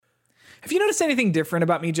Have you noticed anything different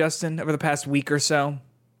about me, Justin, over the past week or so?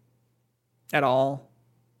 At all?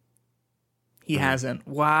 He hasn't.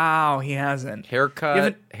 Wow, he hasn't.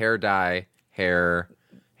 Haircut, hair dye, hair.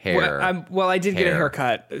 Well, I did get a hair.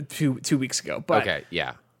 haircut 2 weeks ago, but Okay,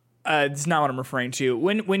 yeah. it's not what I'm referring to.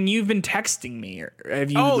 When you've been texting me,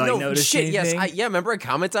 have you noticed shit, anything? yes. Remember I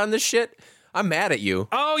commented on this shit? I'm mad at you.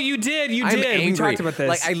 Oh, you did. You I'm did. angry. We talked about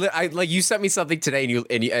this. Like you sent me something today,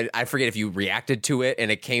 and I forget if you reacted to it,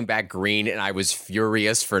 and it came back green, and I was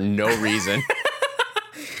furious for no reason.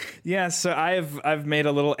 Yeah, so I've made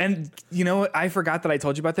a little, and you know what? I forgot that I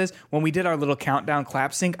told you about this. When we did our little countdown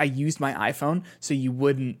clap sync, I used my iPhone so you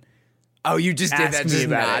wouldn't. Oh, you just did Ask that me just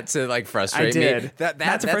about not it. to like I frustrate did. me.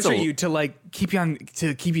 Not to frustrate you, to like keep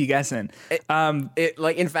you guessing.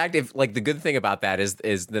 In fact, if like the good thing about that is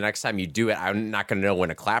the next time you do it, I'm not going to know when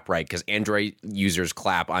to clap right because Android users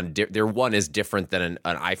clap on their one is different than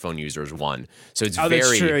an iPhone user's one, so it's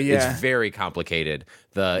that's true, yeah. it's very complicated.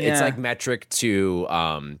 It's Yeah. like metric to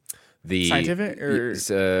the Scientific or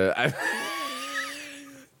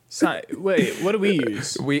wait, what do we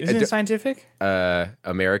use? Isn't it scientific?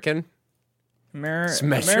 American.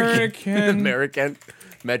 American. American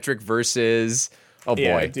metric versus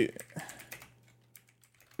Yeah, dude.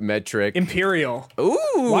 metric Imperial. Ooh,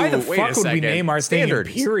 Why the wait fuck a would we second. name our thing Standard.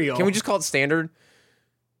 Imperial? Can we just call it standard?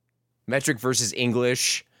 Metric versus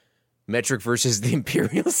English. Metric versus the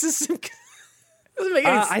imperial system. Doesn't make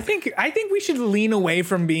any sense. I think we should lean away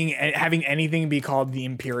from having anything be called the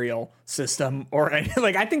imperial system or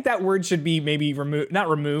like I think that word should be maybe not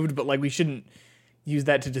removed, but like we shouldn't use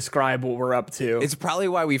that to describe what we're up to. It's probably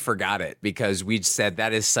why we forgot it because we said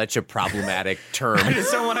that is such a problematic term. I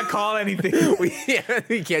just don't want to call anything we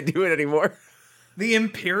can't do it anymore. the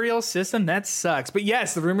imperial system. That sucks. But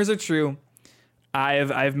yes, the rumors are true.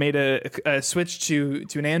 I've made a switch to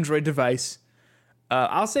an Android device.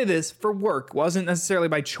 I'll say this, for work, wasn't necessarily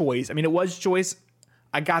by choice. I mean, it was choice.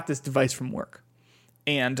 I got this device from work,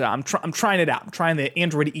 and I'm trying it out. I'm trying the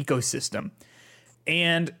Android ecosystem,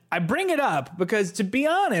 and I bring it up because, to be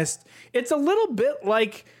honest, it's a little bit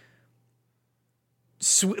like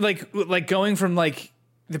going from like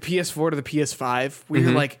the PS4 to the PS5, where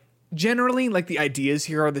you're like, generally, like the ideas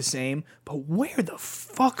here are the same, but where the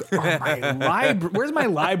fuck are my library? Where's my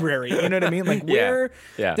library? You know what I mean? Like, where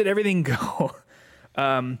did everything go?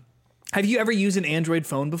 Have you ever used an Android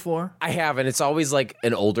phone before? I have, and it's always like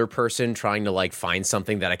an older person trying to like find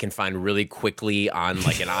something that I can find really quickly on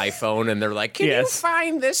like an iPhone, and they're like, "Can you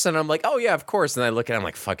find this?" And I'm like, "Oh yeah, of course." And I look at it, I'm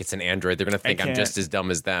like, "Fuck, it's an Android. They're gonna think I'm just as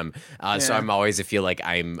dumb as them." So I'm always feel like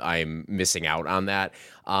I'm missing out on that.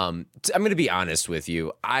 I'm gonna be honest with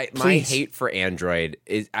you. My hate for Android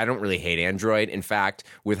is I don't really hate Android. In fact,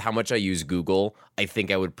 with how much I use Google, I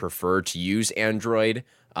think I would prefer to use Android.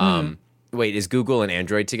 Wait, is Google and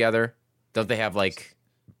Android together? Don't they have like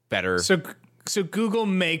better? So Google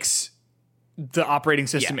makes the operating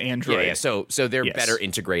system Android. Yeah. So they're better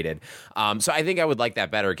integrated. So I think I would like that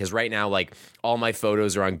better because right now, like all my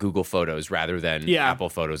photos are on Google Photos rather than Apple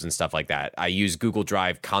Photos and stuff like that. I use Google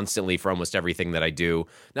Drive constantly for almost everything that I do.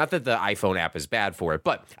 Not that the iPhone app is bad for it,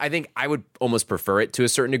 but I think I would almost prefer it to a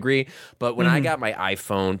certain degree. But when I got my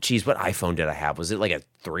iPhone, what iPhone did I have? Was it like a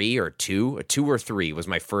 3 or 2? A 2 or 3 was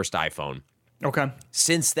my first iPhone. Okay.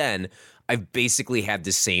 Since then, I've basically had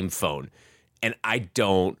the same phone, and I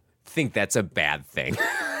don't think that's a bad thing.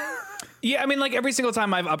 Yeah, I mean, like every single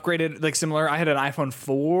time I've upgraded, like similar, I had an iPhone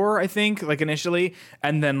 4, I think, like initially,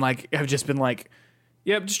 and then like have just been like,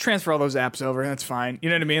 yep, just transfer all those apps over. That's fine. You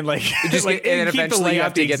know what I mean? Like, Just like and then keep the eventually you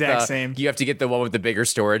have layout to the get exact same. you have to get the one with the bigger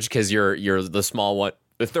storage because you're the small one.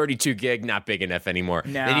 The 32 gig, not big enough anymore.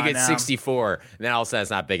 Then you get 64, and then all of a sudden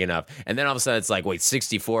it's not big enough. And then all of a sudden it's like, wait,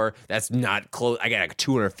 64? That's not close. I got like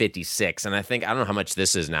 256. And I don't know how much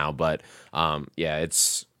this is now, but it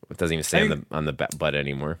doesn't even say on the butt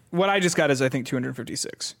anymore. What I just got is, I think,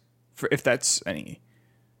 256, if that's any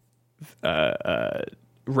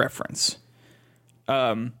reference.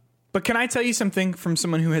 But can I tell you something from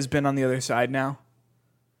someone who has been on the other side now?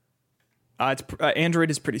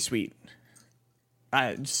 Android is pretty sweet.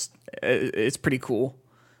 It's pretty cool,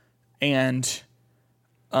 and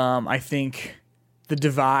I think the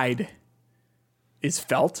divide is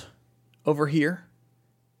felt over here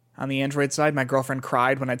on the Android side. My girlfriend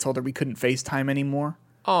cried when I told her we couldn't FaceTime anymore.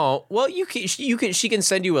 Oh, well, she can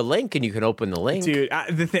send you a link and you can open the link. Dude,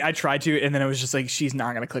 I tried to, and then it was just like, she's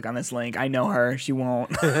not going to click on this link. I know her. She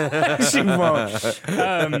won't. She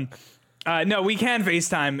won't. No, we can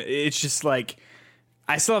FaceTime. It's just like,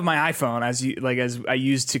 I still have my iPhone as I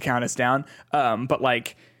use to count us down. But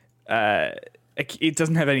like, it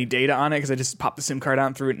doesn't have any data on it because I just popped the SIM card out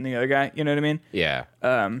and threw it in the other guy. You know what I mean? Yeah.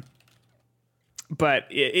 but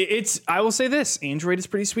it's. I will say this: Android is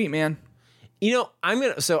pretty sweet, man. You know,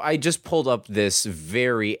 So I just pulled up this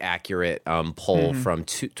very accurate poll from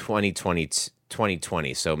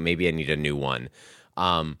 2020. So maybe I need a new one.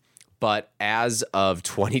 But as of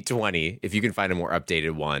 2020, if you can find a more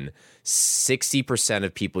updated one, 60%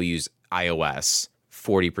 of people use iOS,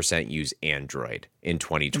 40% use Android in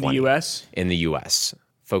 2020. In the U.S.? In the U.S.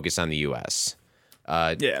 Focus on the U.S.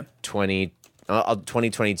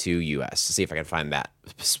 2022 U.S. Let's see if I can find that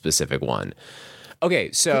specific one.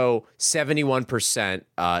 Okay, so 71%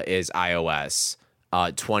 is iOS,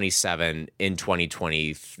 27 in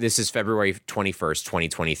 2020. This is February 21st,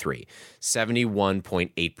 2023.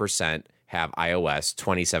 71.8% have iOS,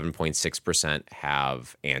 27.6%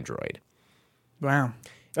 have Android. Wow.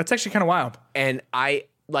 That's actually kind of wild. And I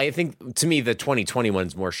think, to me, the 2020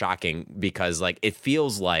 one's more shocking because, like, it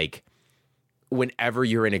feels like whenever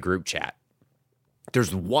you're in a group chat,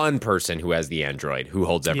 there's one person who has the Android who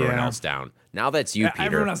holds everyone else down. Now that's you, Peter.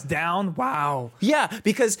 Everyone else down? Wow. Yeah,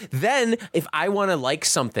 because then if I want to like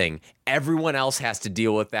something, everyone else has to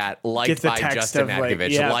deal with that, liked by Justin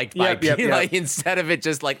Matkovich, liked by like, instead of it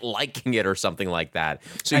just like liking it or something like that.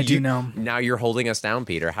 So I do know. Now you're holding us down,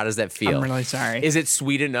 Peter. How does that feel? I'm really sorry. Is it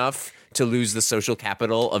sweet enough to lose the social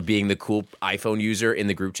capital of being the cool iPhone user in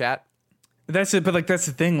the group chat? That's it, but like that's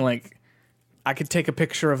the thing. Like, I could take a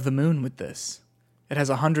picture of the moon with this. It has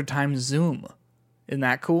 100 times zoom. Isn't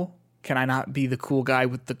that cool? Can I not be the cool guy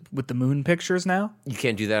with the moon pictures now? You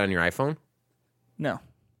can't do that on your iPhone? No.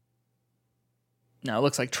 No, it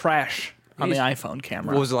looks like trash on the iPhone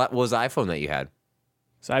camera. What was the iPhone that you had?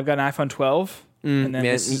 So I've got an iPhone 12, and then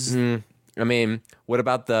this is... I mean, what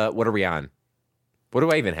are we on? What do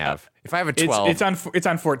I even have? If I have a 12... It's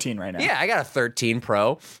on 14 right now. Yeah, I got a 13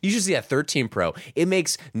 Pro. You should see a 13 Pro. It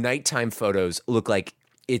makes nighttime photos look like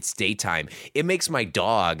it's daytime. It makes my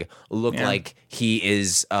dog look like he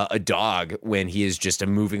is a dog when he is just a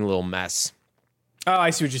moving little mess. Oh,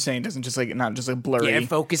 I see what you're saying. It doesn't just like not just like blurry. Yeah, it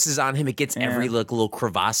focuses on him. It gets every little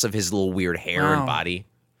crevasse of his little weird hair and body.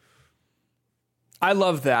 I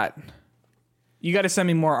love that. You got to send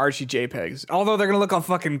me more Archie JPEGs. Although they're gonna look all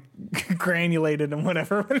fucking granulated and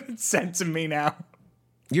whatever when it's sent to me now.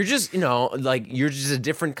 You're just, you're just a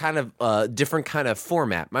different kind of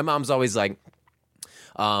format. My mom's always like.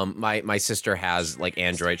 My sister has like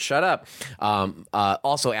Android. Shut up.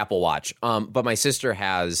 Also Apple Watch. But my sister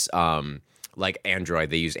has like Android.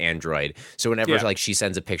 They use Android. So whenever like she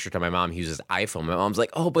sends a picture to my mom who uses iPhone, my mom's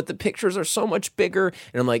like, "Oh, but the pictures are so much bigger."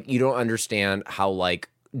 And I'm like, "You don't understand how like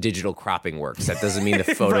digital cropping works. That doesn't mean the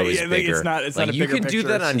photo is bigger. It's not like a you bigger can picture. do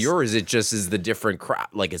that on yours. It just is the different crop.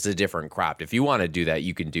 Like it's a different cropped. If you want to do that,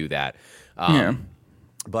 you can do that.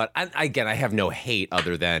 But I have no hate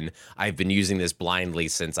other than I've been using this blindly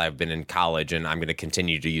since I've been in college, and I'm going to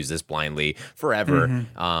continue to use this blindly forever.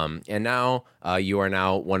 And now you are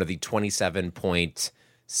now one of the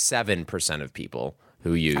 27.7% of people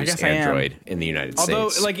who use Android in the United States.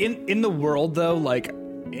 Although, like in the world, though, like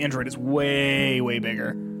Android is way, way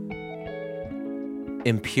bigger.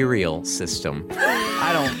 Imperial system.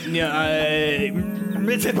 I don't.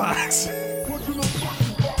 It's a box.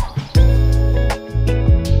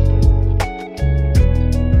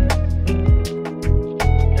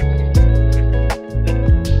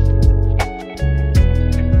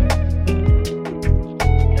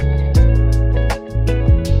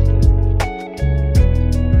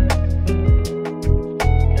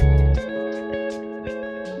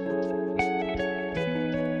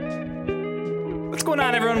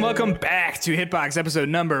 Welcome back to Hitbox episode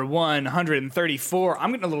number 134.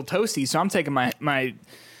 I'm getting a little toasty, so I'm taking my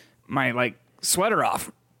like sweater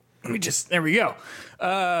off. There we go.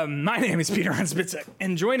 My name is Peter Hunspitzek,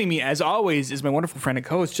 and joining me as always is my wonderful friend and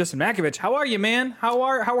co-host Justin Matkovich. How are you, man? How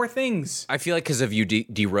are things? I feel like because of you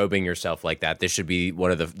derobing yourself like that, this should be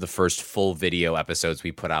one of the first full video episodes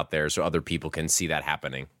we put out there, so other people can see that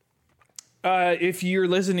happening. If you're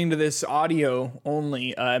listening to this audio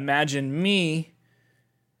only, imagine me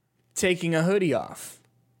taking a hoodie off.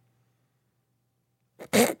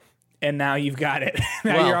 And now you've got it.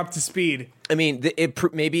 Now you're up to speed. I mean, it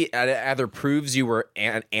either proves you were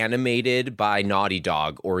animated by Naughty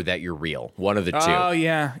Dog or that you're real. One of the two. Oh,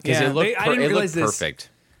 yeah. Because it looked perfect.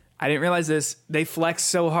 I didn't realize this. They flex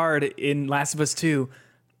so hard in Last of Us 2.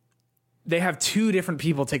 They have two different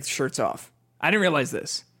people take the shirts off. I didn't realize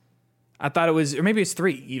this. I thought it was, or maybe it's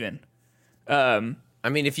three even. I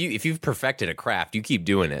mean, if you've perfected a craft, you keep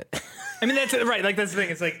doing it. I mean, that's right. Like that's the thing.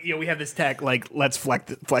 It's like we have this tech. Like let's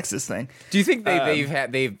flex this thing. Do you think they've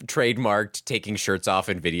trademarked taking shirts off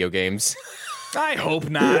in video games? I hope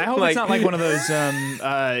not. I hope it's not like one of those.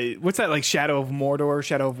 What's that, like Shadow of Mordor,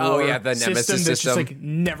 Shadow of War? Oh yeah, the Nemesis system that just like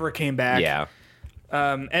never came back. Yeah.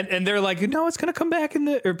 And they're like, no, it's gonna come back in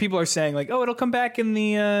the. Or people are saying like, oh, it'll come back in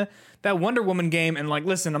the that Wonder Woman game. And like,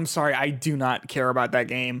 listen, I'm sorry, I do not care about that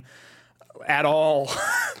game at all.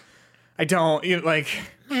 I don't like.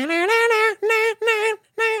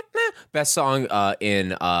 Best song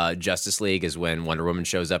in Justice League is when Wonder Woman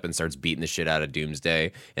shows up and starts beating the shit out of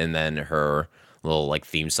Doomsday, and then her little like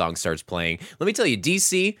theme song starts playing. Let me tell you,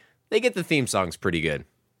 DC, they get the theme songs pretty good.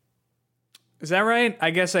 Is that right?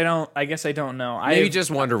 I guess I don't know. Maybe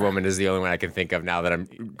just Wonder Woman is the only one I can think of now that I'm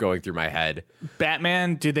going through my head.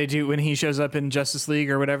 Batman, do they do when he shows up in Justice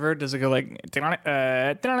League or whatever? Does it go like?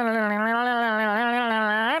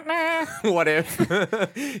 What if?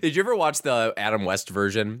 Did you ever watch the Adam West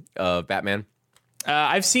version of Batman?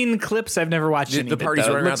 I've seen clips. I've never watched any. The party's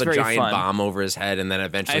running around with a giant fun. bomb over his head, and then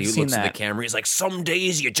eventually he looks at the camera. He's like, "Some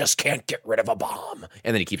days you just can't get rid of a bomb,"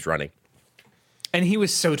 and then he keeps running. And he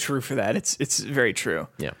was so true for that. It's very true.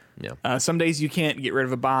 Yeah, yeah. Some days you can't get rid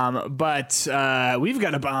of a bomb, but we've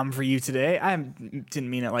got a bomb for you today. I didn't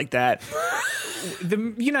mean it like that.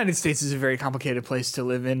 The United States is a very complicated place to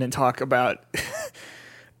live in and talk about.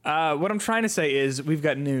 What I'm trying to say is we've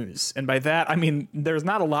got news. And by that, I mean, there's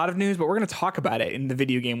not a lot of news, but we're going to talk about it in the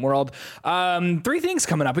video game world. 3 things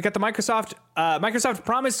coming up. We got the Microsoft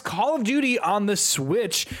promised Call of Duty on the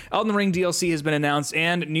Switch. Elden Ring DLC has been announced,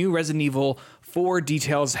 and new Resident Evil 4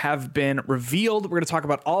 details have been revealed. We're going to talk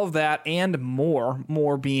about all of that and more.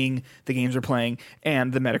 More being the games we're playing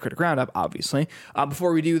and the Metacritic Roundup, obviously.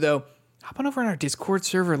 Before we do, though, hop on over on our Discord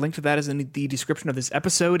server. Link to that is in the description of this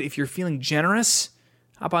episode. If you're feeling generous,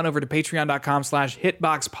 hop on over to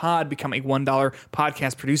patreon.com/hitboxpod, become a $1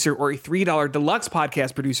 podcast producer or a $3 deluxe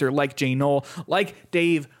podcast producer like Jay Knoll, like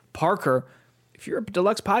Dave Parker. If you're a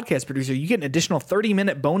deluxe podcast producer, you get an additional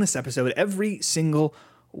 30-minute bonus episode every single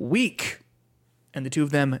week. And the two of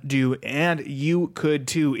them do, and you could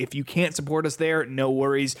too. If you can't support us there, no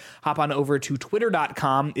worries. Hop on over to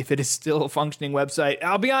twitter.com if it is still a functioning website.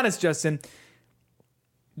 I'll be honest, Justin,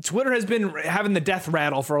 Twitter has been having the death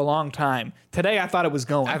rattle for a long time. Today, I thought it was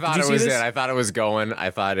going. I thought it was it. I thought it was going. I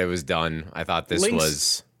thought it was done. I thought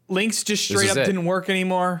links just straight up didn't work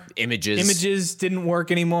anymore. Images didn't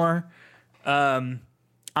work anymore. I'm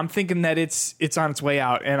thinking that it's on its way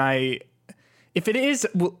out, and if it is,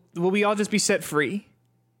 will we all just be set free?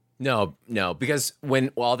 No, because when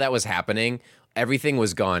all that was happening, everything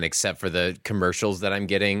was gone except for the commercials that I'm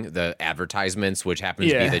getting, the advertisements, which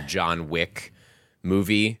happens to be the John Wick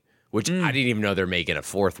movie, which I didn't even know they're making a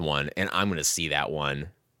 4th one, and I'm going to see that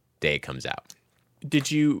one day it comes out.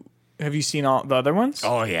 Have you seen all the other ones?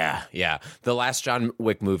 Oh, yeah. The last John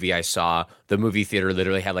Wick movie I saw, the movie theater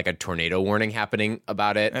literally had like a tornado warning happening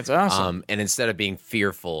about it. That's awesome. And instead of being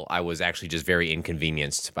fearful, I was actually just very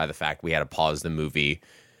inconvenienced by the fact we had to pause the movie,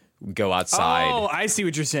 go outside. Oh, I see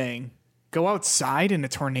what you're saying. Go outside in a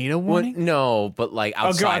tornado warning? Well, no, but like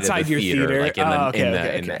outside of the theater, like in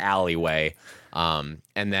the alleyway. And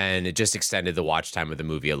then it just extended the watch time of the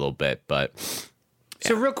movie a little bit, but...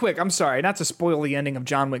 So real quick, I'm sorry, not to spoil the ending of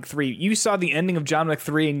John Wick 3. You saw the ending of John Wick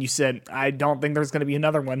 3 and you said, I don't think there's going to be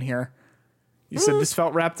another one here. You said this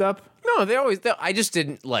felt wrapped up? No, I just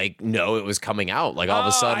didn't know it was coming out. Like all of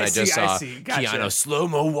a sudden I just saw Keanu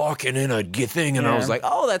slow-mo walking in a thing and I was like,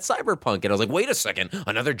 oh, that's Cyberpunk. And I was like, wait a second,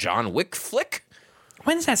 another John Wick flick?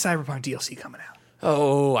 When's that Cyberpunk DLC coming out?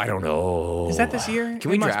 Oh, I don't know. Is that this year? Can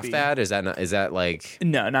we draft that? Is that like...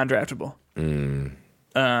 No, non-draftable.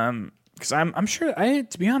 Because I'm sure,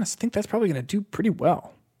 to be honest, I think that's probably going to do pretty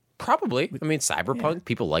well. Probably. I mean, Cyberpunk,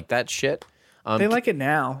 people like that shit. They like it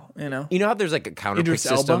now, you know. You know how there's like a counterpick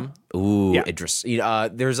system? Ooh, yeah. Idris.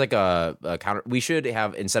 There's like a counter. We should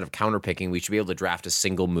have, instead of counterpicking, we should be able to draft a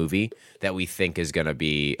single movie that we think is going to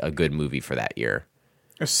be a good movie for that year.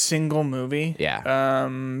 A single movie? Yeah.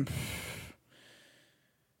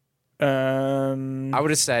 I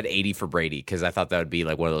would have said 80 for Brady because I thought that would be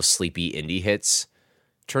like one of those sleepy indie hits.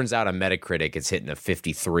 Turns out on Metacritic, it's hitting a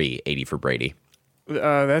 53, 80 for Brady.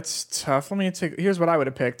 That's tough. Here's what I would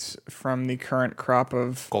have picked from the current crop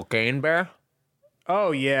of... Cocaine Bear?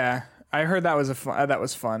 Oh, yeah. I heard that was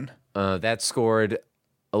fun. That scored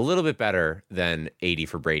a little bit better than 80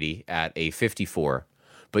 for Brady at a 54.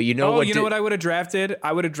 But you know what I would have drafted?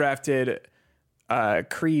 I would have drafted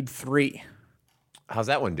Creed 3. How's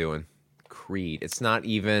that one doing? Creed. It's not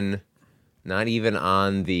even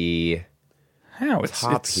on the...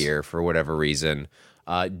 top here for whatever reason.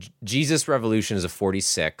 Jesus Revolution is a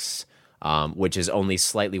 46, which is only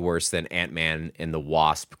slightly worse than Ant-Man and the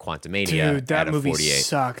Wasp: Quantumania. Dude, that at a movie 48.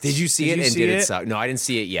 sucked. Did you see it? Did it suck? No, I didn't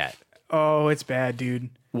see it yet. Oh, it's bad, dude.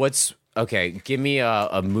 Okay, give me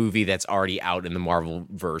a movie that's already out in the Marvel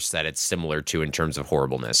verse that it's similar to in terms of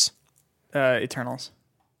horribleness. Eternals.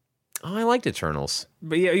 Oh, I liked Eternals.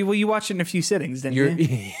 But yeah, well, you watched it in a few sittings, didn't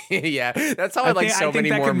you? Yeah, that's how I like so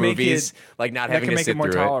many more movies. Like not having to sit through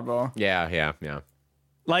it. That can make it more tolerable. Yeah.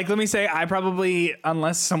 Like, let me say, I probably,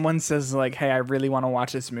 unless someone says like, "Hey, I really want to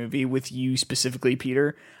watch this movie with you specifically,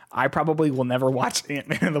 Peter," I probably will never watch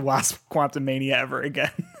Ant-Man and the Wasp: Quantumania ever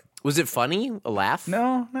again. Was it funny? A laugh?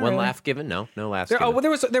 No, not one really. Laugh given. No laughs. Given. Oh, well,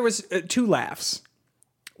 there was 2 laughs.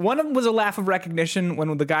 One of them was a laugh of recognition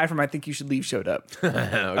when the guy from I Think You Should Leave showed up.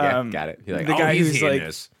 Okay, got it. You're like, the guy who's like,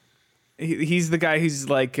 this. He's the guy who's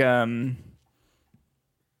like, he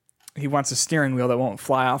wants a steering wheel that won't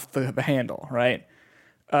fly off the handle, right?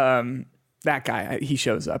 That guy, he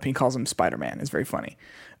shows up. He calls him Spider-Man. It's very funny.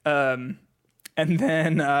 And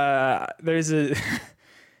then there's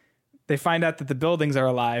they find out that the buildings are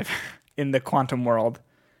alive in the quantum world.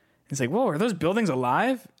 It's like, whoa, are those buildings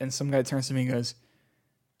alive? And some guy turns to me and goes,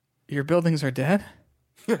 your buildings are dead?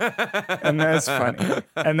 And that's funny.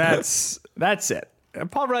 And that's it.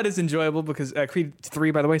 Paul Rudd is enjoyable because Creed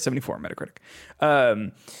 3, by the way, 74 Metacritic.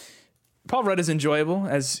 Paul Rudd is enjoyable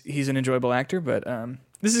as he's an enjoyable actor, but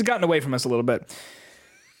this has gotten away from us a little bit.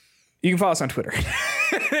 You can follow us on Twitter.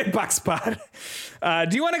 BoxPod.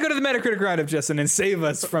 Do you want to go to the Metacritic roundup, Justin, and save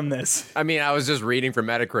us from this? I mean, I was just reading from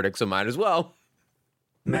Metacritic, so might as well.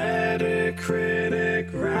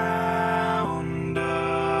 Metacritic roundup.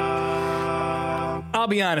 I'll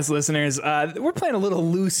be honest, listeners. We're playing a little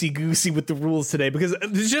loosey-goosey with the rules today because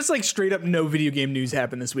there's just like straight up no video game news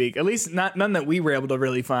happened this week. At least none that we were able to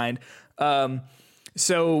really find.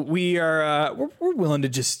 So we are we're willing to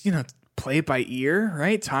just play it by ear,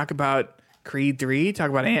 right? Talk about Creed 3, talk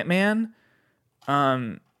about Ant-Man.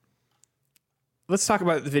 Let's talk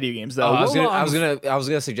about the video games though. I was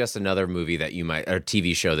gonna suggest another movie that you might, or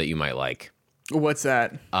TV show that you might like. What's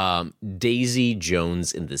that? Daisy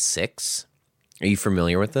Jones and the Six. Are you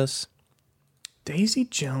familiar with this? Daisy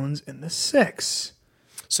Jones and the Six.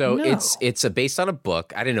 So no. It's based on a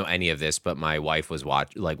book. I didn't know any of this, but my wife was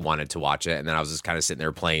wanted to watch it, and then I was just kind of sitting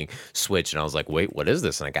there playing Switch, and I was like, "Wait, what is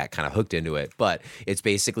this?" And I got kind of hooked into it. But it's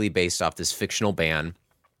basically based off this fictional band,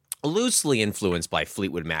 loosely influenced by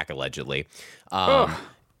Fleetwood Mac, allegedly. Was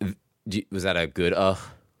that a good?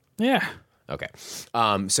 Yeah. Okay.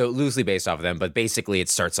 So loosely based off of them, but basically it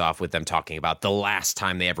starts off with them talking about the last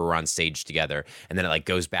time they ever were on stage together. And then it like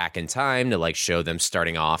goes back in time to like show them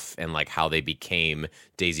starting off and like how they became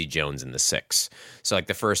Daisy Jones and the Six. So like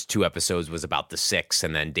the first 2 episodes was about the Six,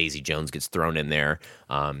 and then Daisy Jones gets thrown in there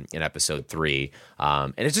in episode 3.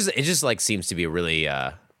 And it just like seems to be a really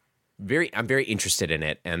I'm very interested in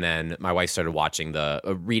it. And then my wife started reading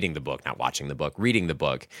the book,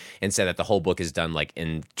 and said that the whole book is done like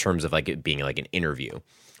in terms of like it being like an interview.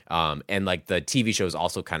 And like the TV show is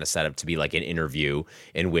also kind of set up to be like an interview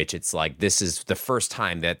in which it's like this is the first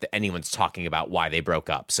time that anyone's talking about why they broke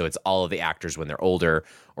up. So it's all of the actors when they're older,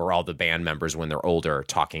 or all the band members when they're older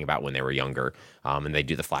talking about when they were younger. And they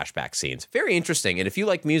do the flashback scenes. Very interesting. And if you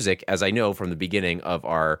like music, as I know from the beginning of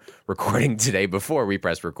our recording today before we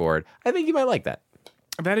press record, I think you might like that.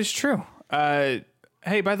 That is true. Hey,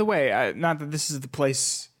 by the way, not that this is the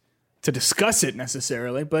place to discuss it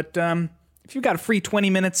necessarily, but if you've got a free 20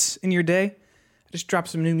 minutes in your day, just drop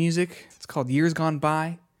some new music. It's called Years Gone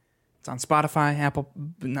By. It's on Spotify,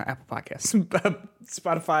 not Apple Podcasts,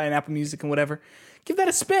 Spotify and Apple Music and whatever. Give that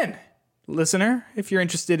a spin, listener, if you're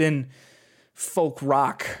interested in folk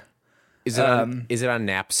rock. Is it on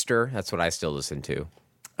Napster? That's what I still listen to.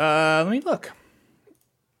 Let me look.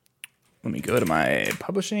 Let me go to my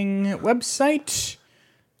publishing website.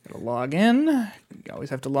 Gotta log in. You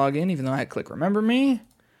always have to log in, even though I click Remember Me.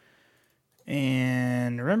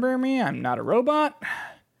 And remember me, I'm not a robot.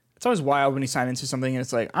 It's always wild when you sign into something and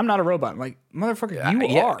it's like, I'm not a robot. I'm like, motherfucker,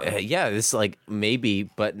 you are. Yeah, this like maybe,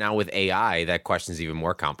 but now with AI, that question's even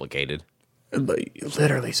more complicated.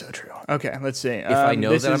 Literally so true. Okay, let's see. If I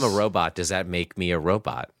know that I'm a robot, does that make me a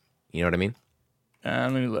robot? You know what I mean?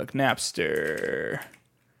 Let me look. Napster.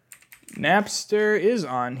 Napster is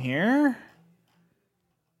on here.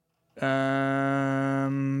 But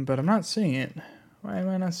I'm not seeing it. Why am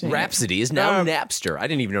I not seeing Rhapsody is now Napster. I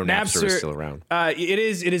didn't even know Napster was still around. It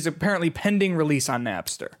is apparently pending release on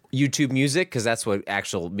Napster. YouTube Music, because that's what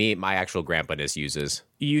my actual grandpa uses.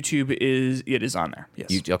 YouTube is on there.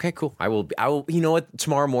 Yes. Okay, cool. I will. You know what?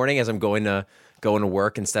 Tomorrow morning, as I'm going to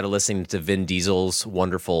work, instead of listening to Vin Diesel's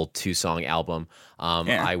wonderful 2-song album,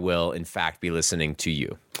 I will in fact be listening to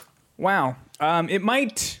you. Wow. It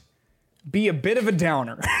might be a bit of a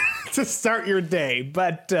downer. to start your day.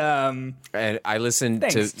 But and I listened to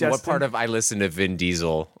Justin. what part of I listened to Vin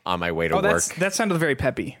Diesel on my way to work. That sounded very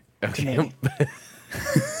peppy. Okay.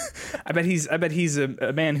 I bet he's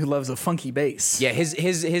a man who loves a funky bass. Yeah,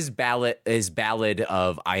 his ballad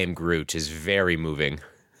of I Am Groot is very moving.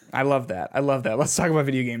 I love that. Let's talk about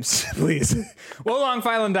video games, please. Wolong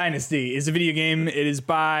Phylum Dynasty is a video game. It is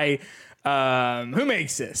by who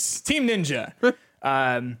makes this? Team Ninja.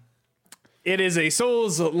 It is a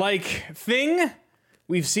Souls-like thing.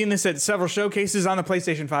 We've seen this at several showcases. On the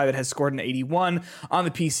PlayStation 5, it has scored an 81. On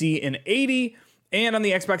the PC, an 80. And on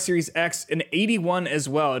the Xbox Series X, an 81 as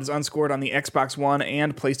well. It is unscored on the Xbox One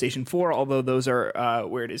and PlayStation 4, although those are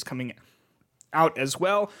where it is coming out as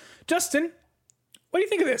well. Justin, what do you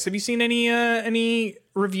think of this? Have you seen any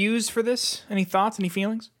reviews for this? Any thoughts? Any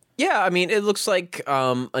feelings? Yeah, I mean, it looks like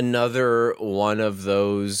another one of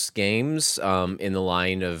those games in the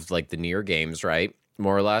line of like the Nier games, right?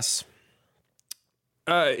 More or less.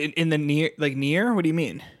 In the Nier? What do you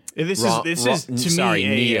mean? This is to sorry,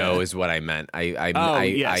 me. Neo is what I meant.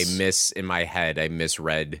 I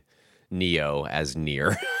misread Neo as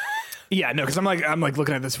Nier. Yeah, no, because I'm like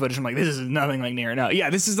looking at this footage. I'm like, this is nothing like Nier. No, yeah,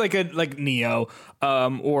 this is like Neo,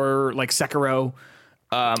 or like Sekiro,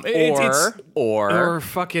 or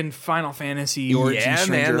fucking Final Fantasy. Yeah,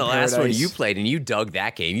 man, the last one you played and you dug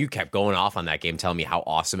that game. You kept going off on that game, telling me how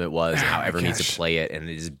awesome it was and how everyone needs to play it, and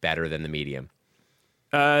it is better than the medium.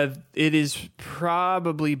 It is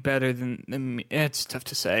probably better than it's tough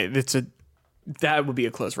to say. That would be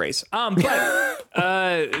a close race. But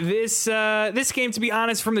this game, to be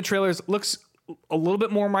honest, from the trailers, looks a little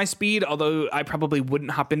bit more my speed. Although I probably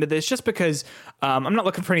wouldn't hop into this just because I'm not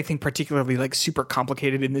looking for anything particularly like super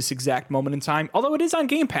complicated in this exact moment in time. Although it is on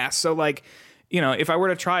Game Pass, so like, you know, if I were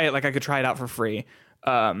to try it, like I could try it out for free.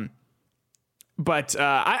 But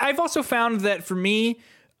I've also found that for me,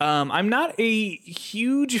 I'm not a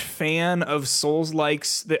huge fan of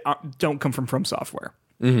Souls-likes that don't come from Software.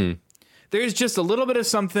 Mm-hmm. There's just a little bit of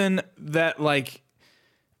something that, like,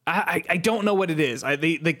 I don't know what it is. I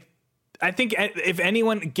think if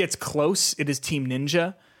anyone gets close, it is Team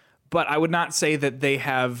Ninja, but I would not say that they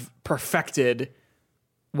have perfected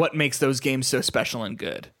what makes those games so special and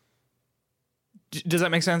good. Does that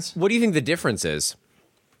make sense? What do you think the difference is?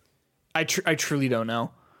 I truly don't know.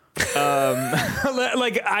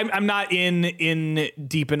 Like I'm not in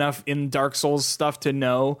deep enough in Dark Souls stuff to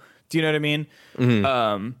know. Do you know what I mean?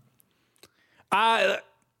 Mm-hmm.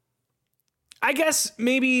 I guess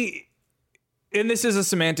maybe, and this is a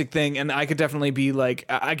semantic thing, and I could definitely be like,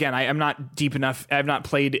 again, I'm not deep enough. I've not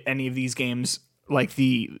played any of these games, like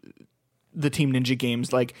the Team Ninja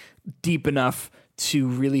games, like deep enough to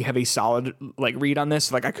really have a solid like read on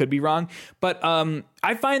this. Like I could be wrong, but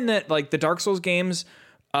I find that like the Dark Souls games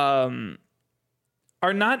are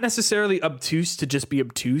not necessarily obtuse to just be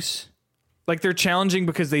obtuse. Like they're challenging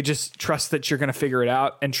because they just trust that you're going to figure it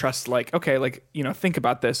out and trust like, okay, like, you know, think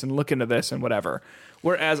about this and look into this and whatever.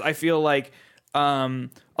 Whereas I feel like a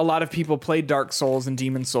lot of people play Dark Souls and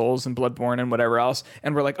Demon Souls and Bloodborne and whatever else,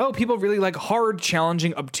 and we're like, oh, people really like hard,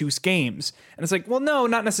 challenging, obtuse games. And it's like, well, no,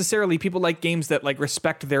 not necessarily. People like games that like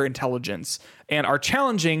respect their intelligence and are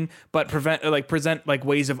challenging, but present like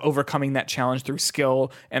ways of overcoming that challenge through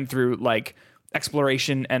skill and through like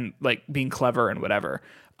exploration and like being clever and whatever.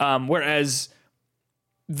 Whereas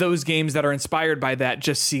those games that are inspired by that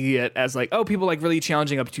just see it as like, oh, people like really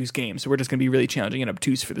challenging, obtuse games, so we're just going to be really challenging and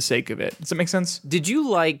obtuse for the sake of it. Does that make sense? Did you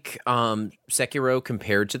like Sekiro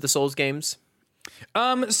compared to the Souls games?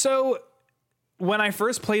 So when I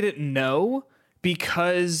first played it, no,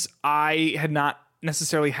 because I had not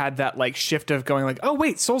necessarily had that like shift of going like, oh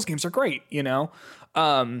wait, Souls games are great, you know?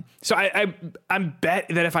 So I'm bet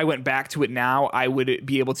that if I went back to it now, I would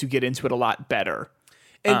be able to get into it a lot better.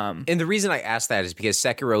 And the reason I ask that is because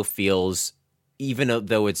Sekiro feels, even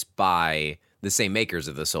though it's by the same makers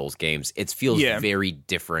of the Souls games, it feels very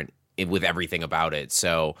different with everything about it.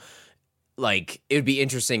 So, like, it would be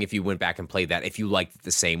interesting if you went back and played that, if you liked it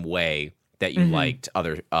the same way that you liked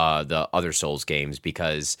the other Souls games,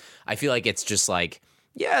 because I feel like it's just like,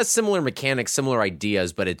 yeah, similar mechanics, similar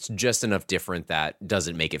ideas, but it's just enough different that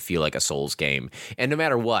doesn't make it feel like a Souls game. And no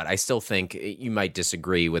matter what, I still think you might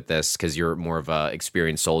disagree with this because you're more of a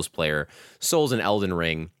experienced Souls player. Souls and Elden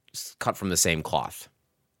Ring cut from the same cloth.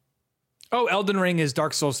 Oh, Elden Ring is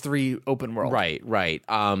Dark Souls 3 open world. Right.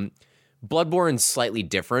 Bloodborne's slightly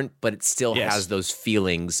different, but it still has those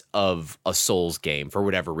feelings of a Souls game for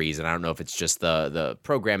whatever reason. I don't know if it's just the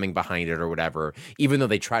programming behind it or whatever. Even though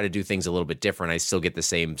they try to do things a little bit different, I still get the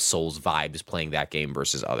same Souls vibes playing that game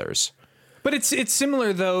versus others. But it's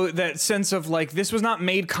similar though, that sense of like this was not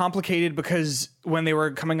made complicated because when they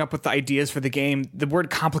were coming up with the ideas for the game, the word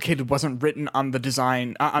complicated wasn't written on the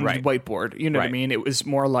design on the whiteboard. You know what I mean? It was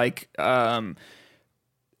more like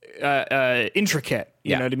intricate.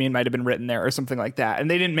 You know what I mean? Might have been written there or something like that. And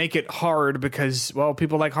they didn't make it hard because, well,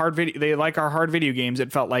 people like hard video. They like our hard video games.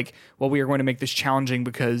 It felt like, well, we are going to make this challenging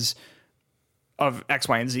because of X,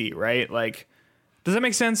 Y, and Z, right? Like, does that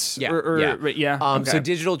make sense? Yeah. Okay. So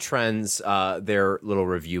Digital Trends, their little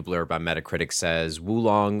review blurb on Metacritic says,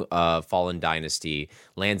 Wulong Fallen Dynasty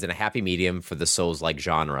lands in a happy medium for the Souls-like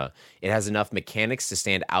genre. It has enough mechanics to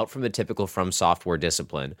stand out from the typical From Software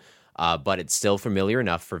discipline, but it's still familiar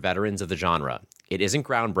enough for veterans of the genre. It isn't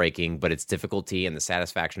groundbreaking, but its difficulty and the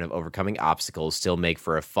satisfaction of overcoming obstacles still make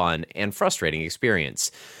for a fun and frustrating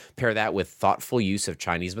experience. Pair that with thoughtful use of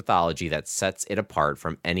Chinese mythology that sets it apart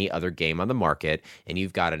from any other game on the market, and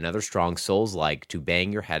you've got another strong Souls-like to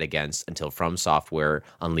bang your head against until From Software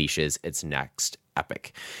unleashes its next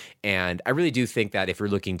epic. And I really do think that if you're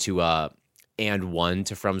looking to and one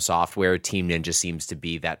to From Software, Team Ninja seems to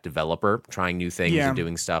be that developer trying new things and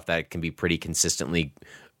doing stuff that can be pretty consistently,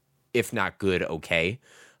 if not good, okay.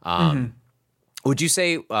 Would you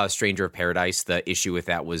say Stranger of Paradise, the issue with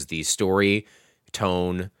that was the story,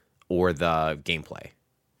 tone, or the gameplay?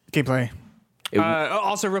 Gameplay.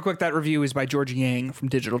 Also, real quick, that review is by George Yang from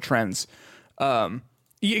Digital Trends. The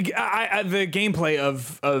gameplay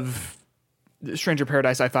of Stranger of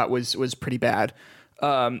Paradise I thought was pretty bad.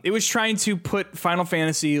 It was trying to put Final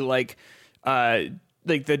Fantasy like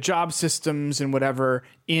the job systems and whatever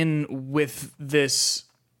in with this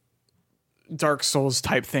Dark Souls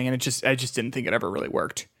type thing, and I just didn't think it ever really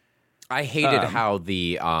worked. I hated how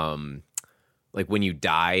the like when you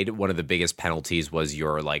died, one of the biggest penalties was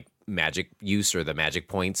your like magic use or the magic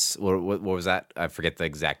points. What was that? I forget the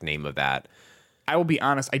exact name of that. I will be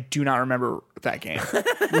honest, I do not remember that game.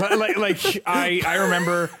 I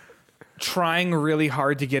remember trying really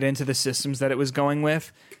hard to get into the systems that it was going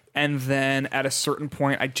with, and then at a certain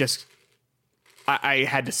point, I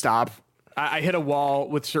had to stop. I hit a wall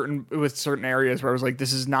with certain areas where I was like,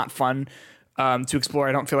 this is not fun to explore.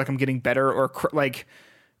 I don't feel like I'm getting better or like.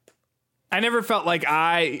 I never felt like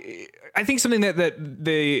I think something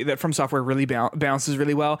that From Software really balances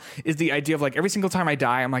really well is the idea of like every single time I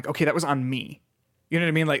die, I'm like, okay, that was on me. You know what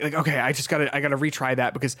I mean? Like okay, I gotta retry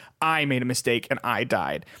that because I made a mistake and I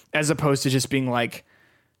died, as opposed to just being like,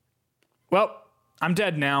 well, I'm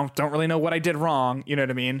dead now. Don't really know what I did wrong. You know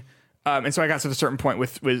what I mean? And so I got to a certain point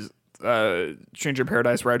with Stranger of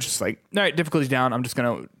Paradise where I was just like, all right, difficulty down. I'm just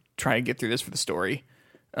gonna try and get through this for the story.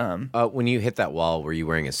 When you hit that wall, were you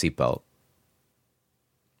wearing a seatbelt?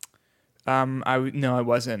 I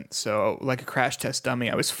wasn't. So like a crash test dummy,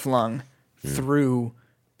 I was flung through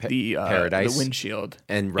the windshield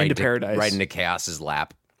and into Paradise, right into Chaos's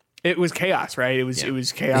lap. It was chaos, right? It was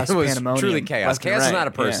chaos. It was pandemonium. Truly chaos. Chaos is not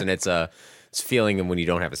a person. Yeah. It's feeling when you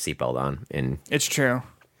don't have a seatbelt on. It's true.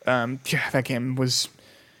 That game was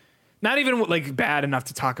not even like bad enough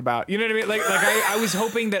to talk about. You know what I mean? Like I was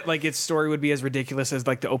hoping that like its story would be as ridiculous as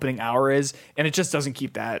like the opening hour is, and it just doesn't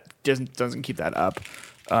keep that up.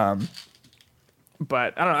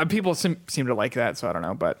 But I don't know. People seem to like that, so I don't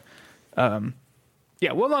know. But yeah,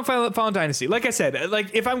 Wulong Fallen Dynasty. Like I said,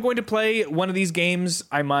 like if I'm going to play one of these games,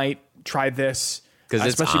 I might try this,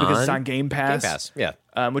 especially because it's on Game Pass. Game Pass,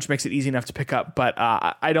 yeah, which makes it easy enough to pick up. But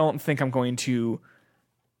I don't think I'm going to.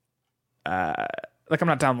 Like I'm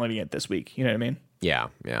not downloading it this week. You know what I mean? Yeah.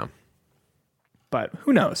 But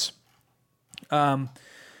who knows?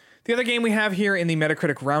 The other game we have here in the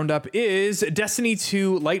Metacritic Roundup is Destiny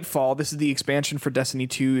 2 Lightfall. This is the expansion for Destiny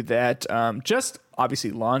 2 that just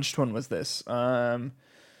obviously launched. When was this? February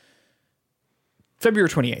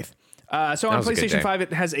 28th. So on PlayStation 5,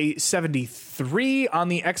 it has a 73. On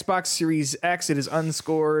the Xbox Series X, it is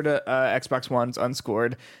unscored. Xbox One, it's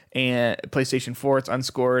unscored. And PlayStation 4, it's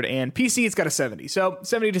unscored. And PC, it's got a 70. So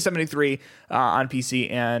 70 to 73 on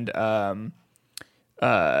PC and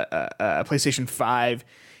PlayStation 5.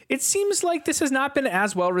 It seems like this has not been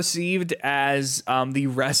as well received as the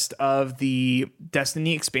rest of the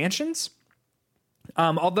Destiny expansions.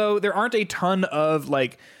 Although there aren't a ton of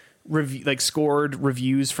scored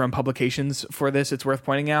reviews from publications for this, it's worth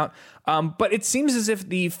pointing out. But it seems as if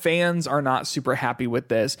the fans are not super happy with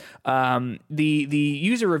this. The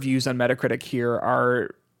user reviews on Metacritic here are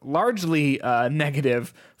largely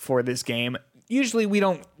negative for this game. Usually we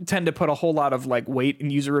don't tend to put a whole lot of weight in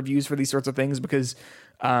user reviews for these sorts of things because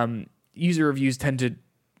user reviews tend to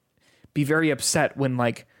be very upset when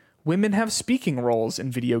women have speaking roles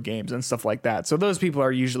in video games and stuff like that. So those people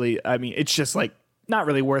are usually, it's just not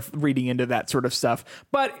really worth reading into that sort of stuff.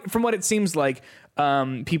 But from what it seems like,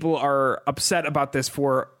 people are upset about this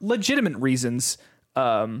for legitimate reasons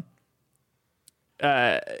that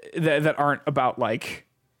aren't about like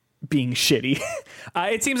being shitty.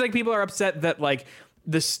 It seems like people are upset that like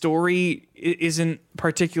the story isn't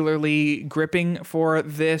particularly gripping for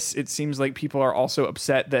this. It seems like people are also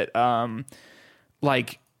upset that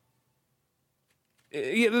like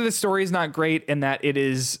the story is not great and that it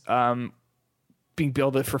is being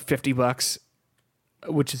billed for $50,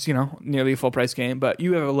 which is, you know, nearly a full price game. But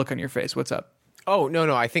you have a look on your face. What's up? Oh,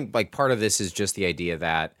 no. I think like part of this is just the idea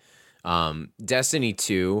that Destiny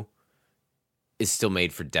 2 is still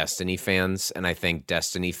made for Destiny fans, and I think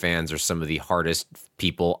Destiny fans are some of the hardest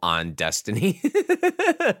people on Destiny.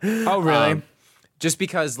 Oh, really? Just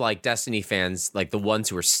because like Destiny fans, like the ones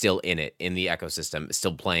who are still in it, in the ecosystem,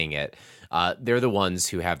 still playing it, they're the ones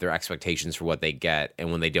who have their expectations for what they get, and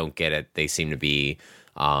when they don't get it, they seem to be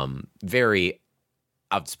very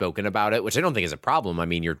outspoken about it, which I don't think is a problem. I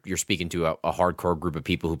mean, you're speaking to a hardcore group of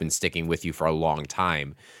people who've been sticking with you for a long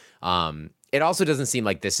time. It also doesn't seem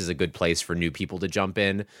like this is a good place for new people to jump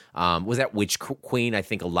in. Was that Witch Queen? I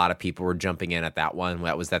think a lot of people were jumping in at that one.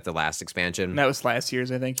 Was that the last expansion? That was last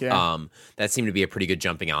year's, I think, yeah. That seemed to be a pretty good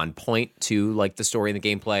jumping on point to like the story and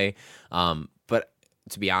the gameplay. But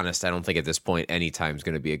to be honest, I don't think at this point any time is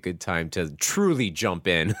going to be a good time to truly jump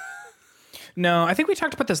in. No, I think we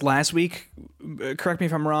talked about this last week. Correct me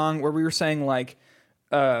if I'm wrong, where we were saying like,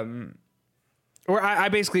 where I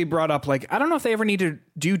basically brought up like, I don't know if they ever need to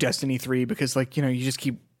do Destiny 3 because like, you know, you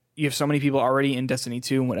have so many people already in Destiny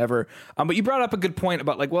 2 and whatever. But you brought up a good point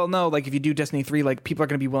about like, well, no, like if you do Destiny 3, like people are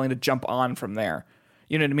going to be willing to jump on from there.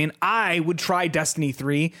 You know what I mean? I would try Destiny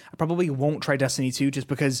 3. I probably won't try Destiny 2 just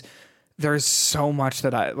because there's so much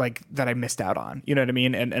that I missed out on, you know what I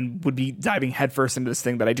mean? And would be diving headfirst into this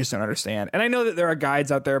thing that I just don't understand. And I know that there are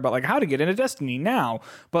guides out there about like how to get into Destiny now,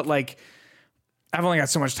 but like I've only got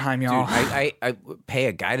so much time, y'all. Dude, I pay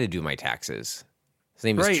a guy to do my taxes. His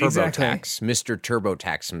name is TurboTax, Mr.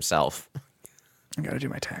 TurboTax himself. I got to do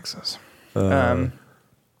my taxes. But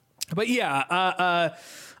yeah,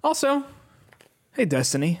 also, hey,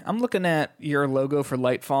 Destiny, I'm looking at your logo for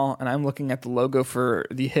Lightfall, and I'm looking at the logo for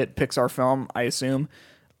the hit Pixar film, I assume,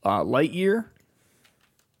 Lightyear.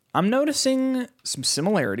 I'm noticing some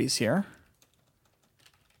similarities here.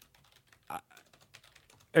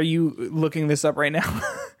 Are you looking this up right now?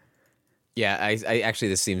 Yeah, I actually,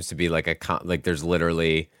 this seems to be like like there's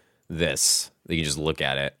literally this. You can just look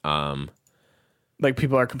at it. Like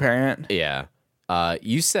people are comparing it? Yeah.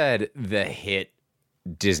 You said the hit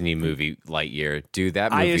Disney movie Lightyear. Dude,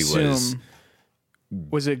 that movie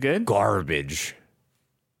was it good? Garbage.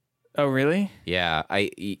 Oh, really? Yeah.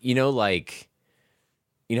 You know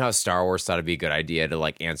how Star Wars thought it'd be a good idea to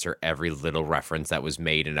like answer every little reference that was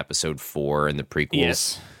made in episode 4 in the prequels?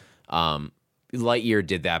 Yes. Lightyear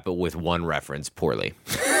did that, but with one reference poorly.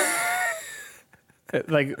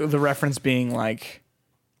 Like the reference being like,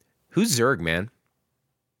 who's Zurg, man?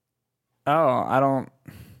 Oh, I don't.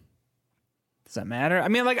 Does that matter? I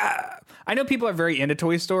mean, like, I know people are very into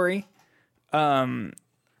Toy Story.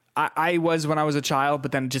 I was when I was a child,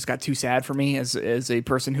 but then it just got too sad for me as a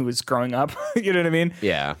person who was growing up. You know what I mean?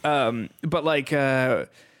 Yeah. But like, yeah,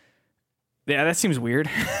 that seems weird.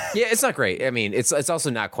 Yeah, it's not great. I mean, it's also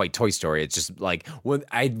not quite Toy Story. It's just like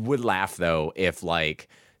I would laugh though if like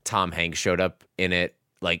Tom Hanks showed up in it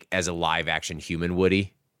like as a live action human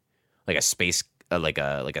Woody, like a space like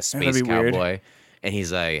a space cowboy. Weird. And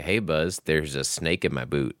he's like, "Hey, Buzz, there's a snake in my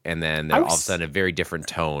boot," and then all of a sudden a very different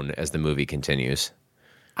tone as the movie continues.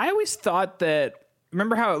 I always thought that.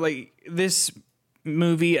 Remember how like this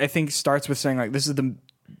movie I think starts with saying like this is the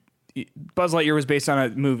Buzz Lightyear was based on a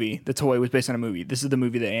movie. The toy was based on a movie. This is the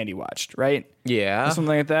movie that Andy watched, right? Yeah, or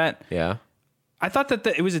something like that. Yeah. I thought that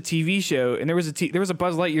it was a TV show, and there was a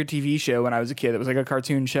Buzz Lightyear TV show when I was a kid. It was like a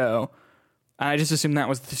cartoon show. I just assumed that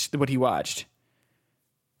was what he watched.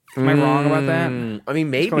 Am I wrong about that? I mean,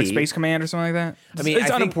 maybe like Space Command or something like that. I mean, it's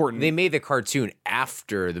unimportant. They made the cartoon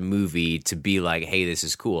after the movie to be like, "Hey, this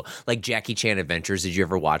is cool." Like Jackie Chan Adventures. Did you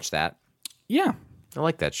ever watch that? Yeah, I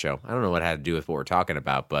like that show. I don't know what it had to do with what we're talking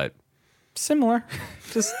about, but similar.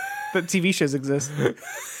 Just that TV shows exist.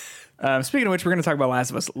 Speaking of which, we're going to talk about Last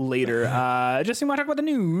of Us later. Jesse, you want to talk about the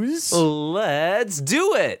news? Let's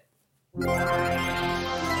do it.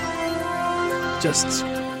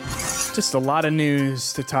 Just a lot of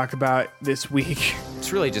news to talk about this week.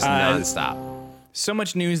 It's really just nonstop. So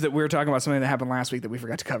much news that we were talking about something that happened last week that we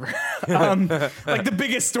forgot to cover. Like the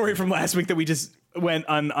biggest story from last week that we just went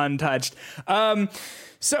untouched.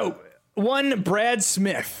 So Brad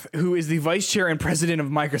Smith, who is the vice chair and president of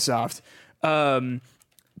Microsoft,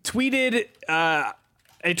 tweeted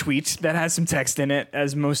a tweet that has some text in it,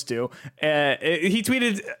 as most do. He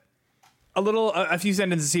tweeted a few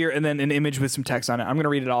sentences here and then an image with some text on it. I'm going to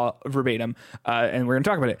read it all verbatim, and we're going to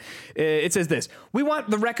talk about it. It says this: "We want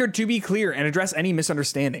the record to be clear and address any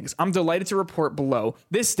misunderstandings. I'm delighted to report below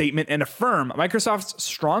this statement and affirm Microsoft's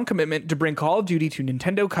strong commitment to bring Call of Duty to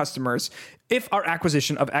Nintendo customers if our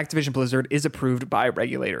acquisition of Activision Blizzard is approved by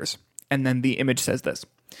regulators." And then the image says this: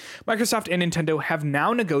 "Microsoft and Nintendo have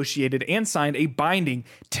now negotiated and signed a binding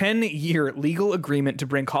 10-year legal agreement to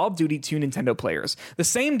bring Call of Duty to Nintendo players the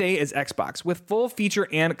same day as Xbox, with full feature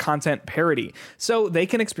and content parity, so they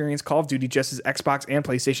can experience Call of Duty just as Xbox and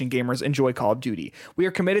PlayStation gamers enjoy Call of Duty. We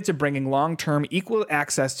are committed to bringing long-term equal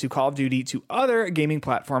access to Call of Duty to other gaming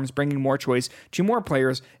platforms, bringing more choice to more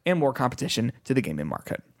players and more competition to the gaming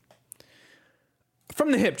market."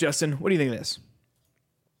 From the hip, Justin, what do you think of this?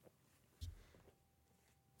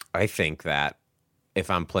 I think that if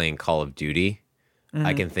I'm playing Call of Duty,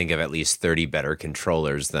 I can think of at least 30 better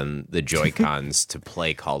controllers than the Joy-Cons to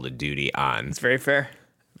play Call of Duty on. It's very fair.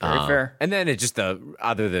 Very fair. And then it's just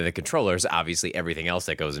other than the controllers, obviously everything else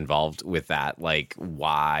that goes involved with that. Like,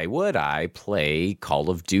 why would I play Call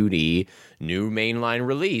of Duty new mainline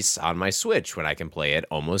release on my Switch when I can play it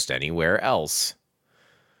almost anywhere else?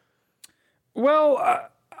 Well,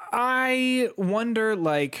 I wonder,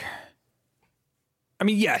 like... I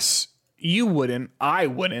mean, yes, you wouldn't. I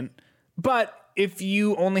wouldn't. But if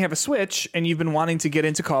you only have a Switch and you've been wanting to get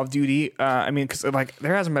into Call of Duty, because like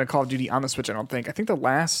there hasn't been a Call of Duty on the Switch, I don't think. I think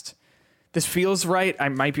this feels right. I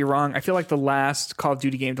might be wrong. I feel like the last Call of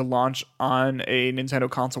Duty game to launch on a Nintendo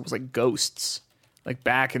console was like Ghosts, like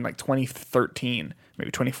back in like 2013, maybe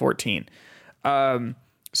 2014.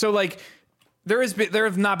 So like... There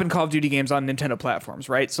have not been Call of Duty games on Nintendo platforms,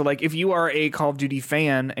 right? So, like, if you are a Call of Duty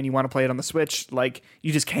fan and you want to play it on the Switch, like,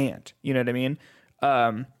 you just can't. You know what I mean?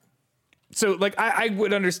 So, like, I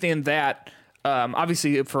would understand that.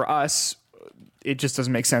 Obviously, for us, it just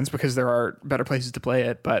doesn't make sense because there are better places to play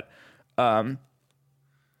it. But I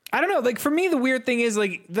don't know. Like, for me, the weird thing is,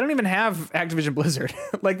 like, they don't even have Activision Blizzard.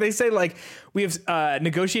 Like, they say, like, we have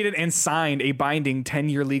negotiated and signed a binding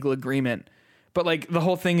 10-year legal agreement. But, like, the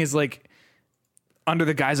whole thing is, like, under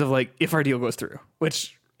the guise of like if our deal goes through,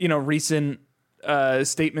 which, you know, recent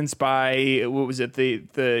statements by what was it,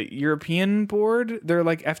 the European board, they're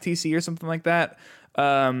like FTC or something like that,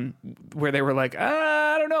 where they were like,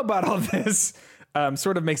 I don't know about all this,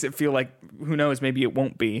 sort of makes it feel like who knows, maybe it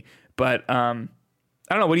won't be, but I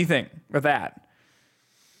don't know. What do you think of that?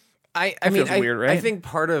 I mean, weird, right? I think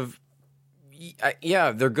part of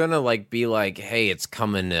they're gonna like be like, hey, it's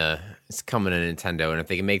coming to Nintendo, and if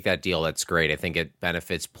they can make that deal, that's great. I think it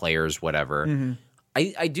benefits players, whatever. Mm-hmm.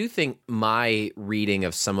 I do think my reading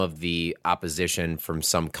of some of the opposition from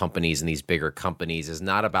some companies and these bigger companies is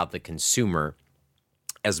not about the consumer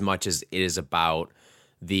as much as it is about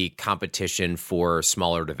the competition for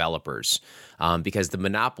smaller developers, because the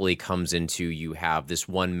monopoly comes into, you have this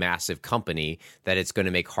one massive company that it's going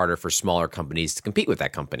to make harder for smaller companies to compete with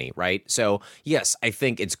that company, right? So yes, I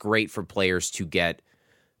think it's great for players to get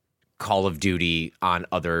Call of Duty on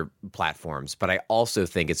other platforms, but I also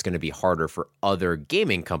think it's going to be harder for other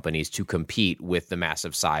gaming companies to compete with the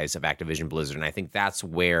massive size of Activision Blizzard. And I think that's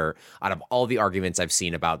where, out of all the arguments I've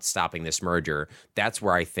seen about stopping this merger, that's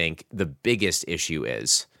where I think the biggest issue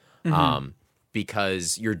is. Mm-hmm.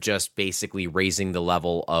 Because you're just basically raising the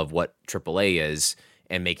level of what AAA is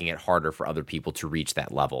and making it harder for other people to reach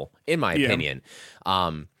that level, in my opinion.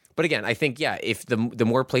 But again, I think, if the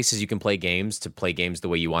more places you can play games the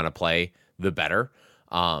way you want to play, the better.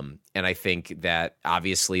 And I think that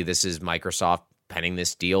obviously this is Microsoft penning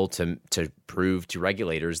this deal to prove to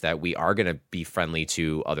regulators that we are going to be friendly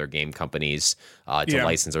to other game companies to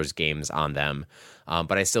license those games on them.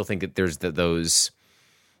 But I still think that there's those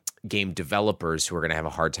game developers who are going to have a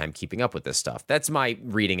hard time keeping up with this stuff. That's my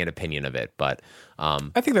reading and opinion of it. But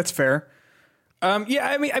I think that's fair. I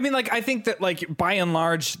mean, like, I think that, like, by and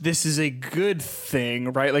large, this is a good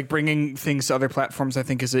thing, right? Like, bringing things to other platforms, I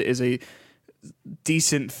think, is a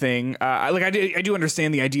decent thing. I do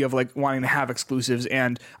understand the idea of like wanting to have exclusives,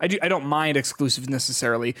 and I don't mind exclusives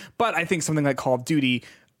necessarily, but I think something like Call of Duty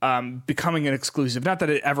becoming an exclusive, not that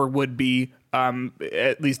it ever would be,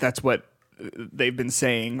 at least that's what they've been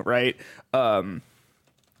saying, right? I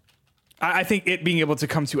think it being able to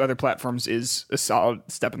come to other platforms is a solid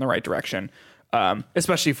step in the right direction.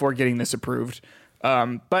 Especially for getting this approved.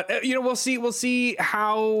 But we'll see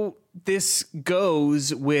how this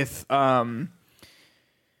goes with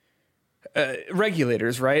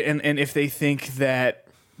regulators, right? And if they think that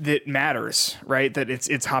that matters, right? That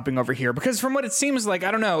it's hopping over here, because from what it seems like,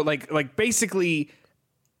 I don't know, like basically,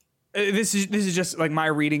 this is just like my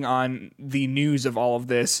reading on the news of all of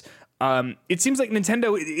this. It seems like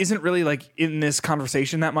Nintendo isn't really like in this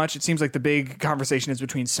conversation that much. It seems like the big conversation is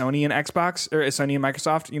between Sony and Xbox, or Sony and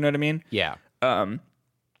Microsoft. You know what I mean? Yeah. And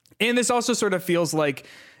this also sort of feels like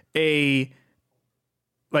a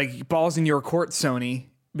like balls in your court, Sony,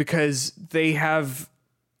 because they have,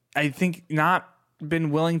 I think, not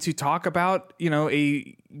been willing to talk about, you know,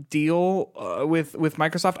 a deal with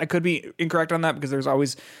Microsoft. I could be incorrect on that, because there's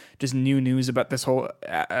always just new news about this whole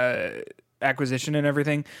acquisition and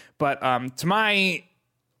everything. But to my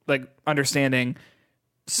like understanding,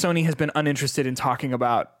 Sony has been uninterested in talking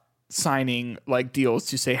about signing like deals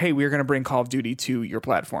to say, hey, we're going to bring Call of Duty to your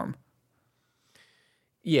platform.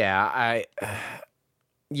 Yeah,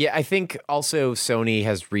 I think also Sony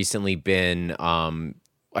has recently been,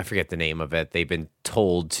 I forget the name of it. They've been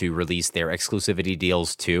told to release their exclusivity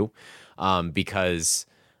deals too, because,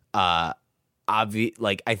 I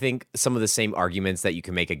think some of the same arguments that you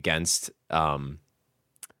can make against Microsoft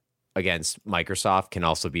can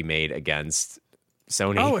also be made against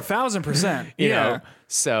Sony. Oh, 1,000%. You know?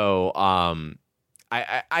 So,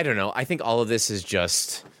 I don't know. I think all of this is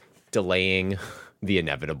just delaying the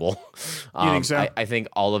inevitable. You think so? I think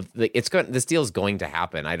all of this deal is going to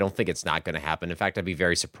happen. I don't think it's not going to happen. In fact, I'd be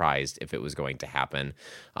very surprised if it was going to happen.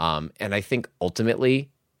 And I think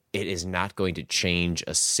ultimately it is not going to change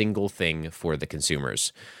a single thing for the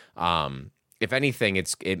consumers. If anything,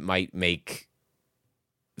 it might make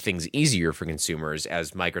things easier for consumers,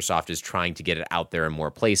 as Microsoft is trying to get it out there in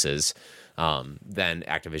more places than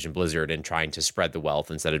Activision Blizzard, and trying to spread the wealth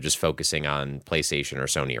instead of just focusing on PlayStation or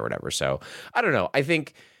Sony or whatever. So I don't know. I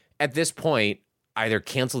think at this point, either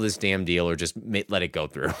cancel this damn deal or just let it go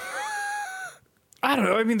through. I don't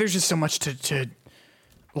know. I mean, there's just so much to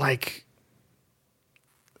like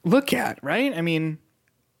look at, right? I mean,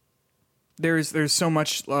 there's so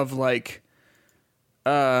much of like,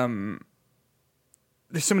 there's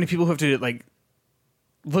so many people who have to like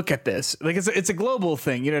look at this. Like it's a global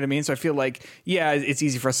thing, you know what I mean? So I feel like, yeah, it's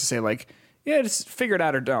easy for us to say like, yeah, just figure it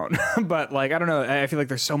out or don't. But like, I don't know. I feel like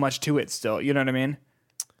there's so much to it still. You know what I mean?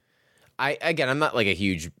 I'm not like a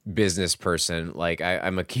huge business person. Like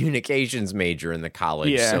I'm a communications major in the college.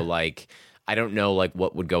 Yeah. So like, I don't know like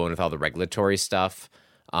what would go in with all the regulatory stuff.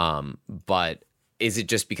 But is it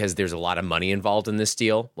just because there's a lot of money involved in this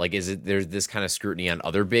deal? Like, there's this kind of scrutiny on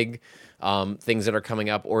other big things that are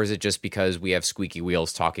coming up, or is it just because we have squeaky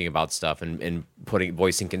wheels talking about stuff and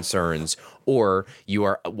voicing concerns, or you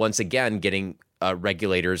are once again getting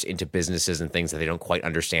regulators into businesses and things that they don't quite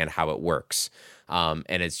understand how it works? And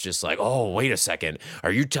it's just like, oh, wait a second,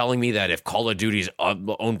 are you telling me that if Call of Duty is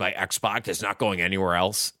owned by Xbox, it's not going anywhere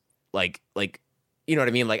else? Like, you know what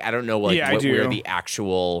I mean? Like, I don't know, like, yeah, where the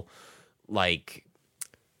actual like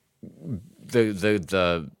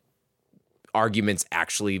the arguments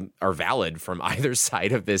actually are valid from either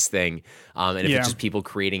side of this thing. And if it's just people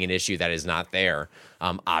creating an issue that is not there.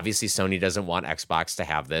 Obviously Sony doesn't want Xbox to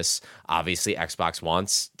have this. Obviously Xbox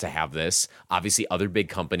wants to have this. Obviously other big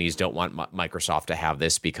companies don't want Microsoft to have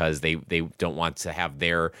this, because they don't want to have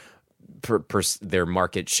their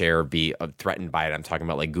market share be threatened by it. I'm talking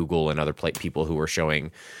about like Google and other people who are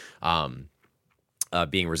showing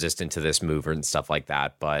being resistant to this move and stuff like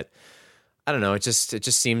that. But I don't know. It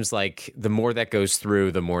just seems like the more that goes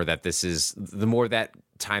through, the more that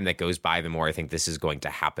time that goes by, the more I think this is going to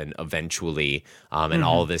happen eventually. And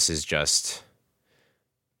all of this is just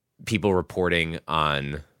people reporting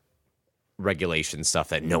on regulation stuff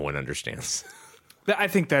that no one understands. I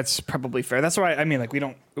think that's probably fair. That's why, I mean, like,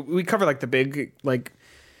 we cover like the big like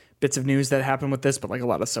bits of news that happen with this, but like a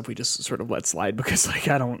lot of stuff we just sort of let slide, because like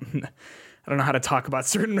I don't know how to talk about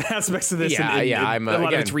certain aspects of this. I'm a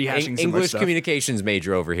lot of it's rehashing English communications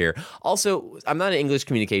major over here. Also, I'm not an English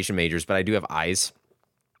communication major, but I do have eyes.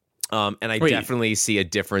 And I definitely see a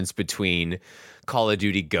difference between Call of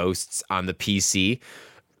Duty Ghosts on the PC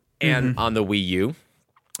and on the Wii U.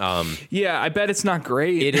 I bet it's not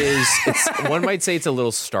great. It is. One might say it's a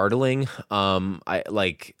little startling. I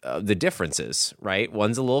like the differences, right?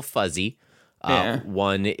 One's a little fuzzy.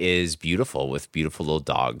 One is beautiful with beautiful little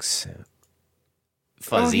dogs.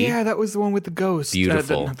 Fuzzy. Oh yeah, that was the one with the ghost.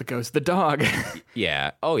 Beautiful. Not the ghost, the dog. Yeah.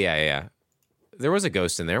 Oh yeah. There was a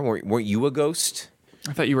ghost in there. Weren't you a ghost?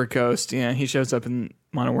 I thought you were Ghost. Yeah, he shows up in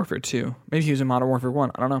Modern Warfare 2. Maybe he was in Modern Warfare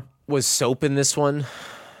 1. I don't know. Was Soap in this one?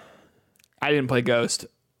 I didn't play Ghost.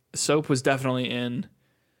 Soap was definitely in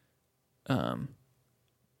Modern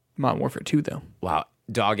Warfare 2, though. Wow.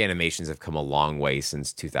 Dog animations have come a long way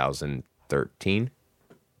since 2013.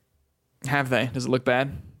 Have they? Does it look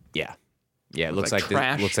bad? Yeah. Yeah, it looks like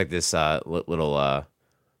trash. looks like this little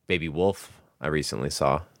baby wolf I recently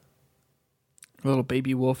saw. Little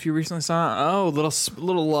baby wolf you recently saw? Oh, little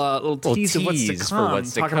tease of what's to come. For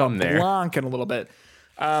what's to Talking come about there. Blanc in a little bit.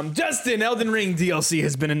 Justin, Elden Ring DLC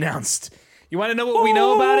has been announced. You want to know what we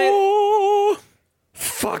know about it?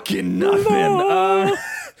 Fucking nothing.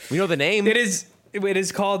 We know the name. It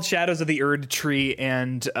is called Shadows of the Erd Tree,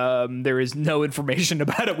 and there is no information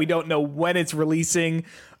about it. We don't know when it's releasing.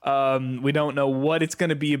 We don't know what it's going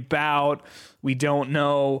to be about. We don't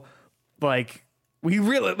know, we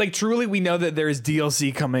really, truly, we know that there is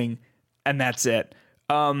DLC coming, and that's it.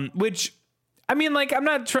 Which, I mean, I'm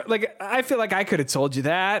not, I feel like I could have told you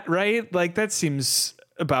that, right? That seems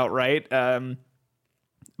about right.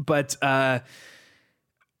 But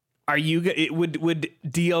are you, would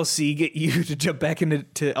DLC get you to jump back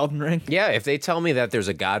into Elden Ring? Yeah, if they tell me that there's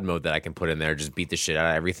a god mode that I can put in there, just beat the shit out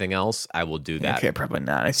of everything else, I will do that. Okay, probably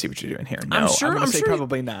not. I see what you're doing here. No, I'm sure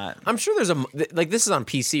probably not. I'm sure there's this is on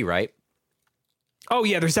PC, right? Oh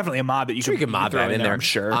yeah, there's definitely a mod that you can mod that in there. I'm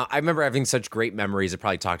sure. I remember having such great memories. I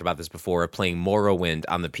probably talked about this before. Playing Morrowind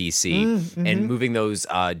on the PC and moving those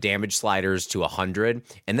damage sliders to 100,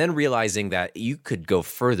 and then realizing that you could go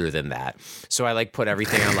further than that. So I put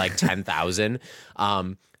everything on 10,000.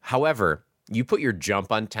 However, you put your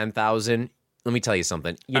jump on 10,000. Let me tell you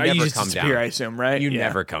something. You never come down. I assume, right? You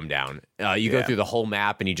never come down. You go through the whole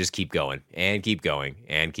map and you just keep going and keep going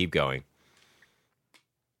and keep going.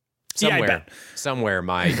 Somewhere,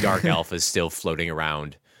 my dark elf is still floating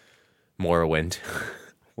around Morrowind,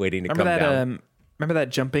 waiting to come down. Remember that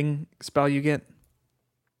jumping spell you get? Do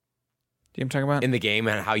you know what I'm talking about? In the game,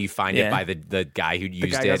 and how you find it by the guy who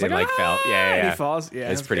used it and fell. Yeah. He falls. Yeah,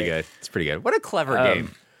 it's pretty good. It's pretty good. What a clever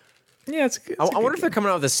game. Yeah, I wonder if they're coming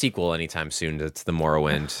out with a sequel anytime soon. That's the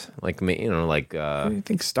Morrowind. Do you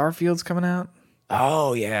think Starfield's coming out?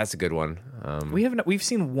 Oh yeah, that's a good one. We've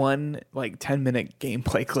seen one 10-minute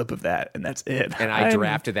gameplay clip of that, and that's it. And I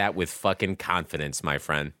drafted that with fucking confidence, my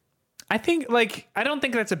friend. I think I don't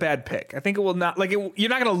think that's a bad pick. I think it will not you're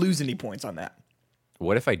not going to lose any points on that.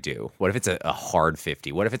 What if I do? What if it's a hard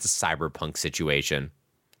 50? What if it's a cyberpunk situation?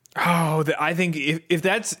 Oh, I think if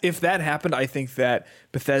that happened, I think that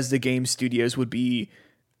Bethesda Game Studios would be.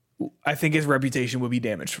 I think his reputation would be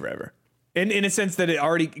damaged forever. In a sense that it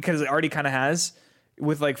already kind of has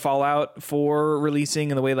with Fallout 4 releasing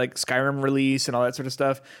and the way Skyrim release and all that sort of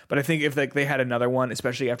stuff. But I think if they had another one,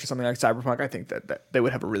 especially after something like Cyberpunk, I think that they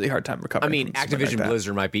would have a really hard time recovering. I mean, Activision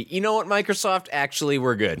Blizzard might be. You know what, Microsoft? Actually,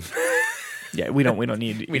 we're good. Yeah, we don't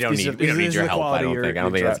need we don't need your help. I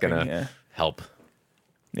don't think that's gonna help.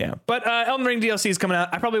 Yeah, but Elden Ring DLC is coming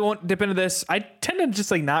out. I probably won't dip into this. I tend to just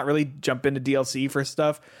not really jump into DLC for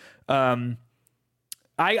stuff.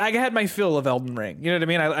 I had my fill of Elden Ring. You know what I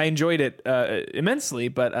mean? I enjoyed it immensely,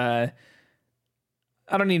 but I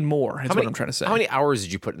don't need more. That's what I'm trying to say. How many hours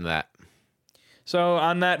did you put in that? So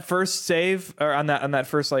on that first save, or on that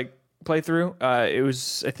first playthrough, it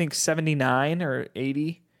was I think 79 or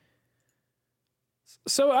 80.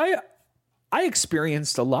 So I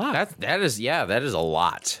experienced a lot. That is a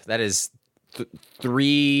lot. That is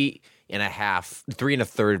 3.5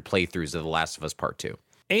 playthroughs of The Last of Us Part 2.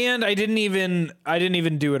 And I didn't even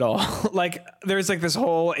do it all. There's this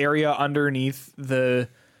whole area underneath the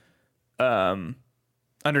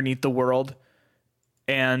world,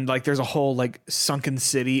 and there's a whole sunken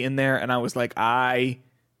city in there, and I was I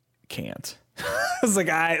can't. I was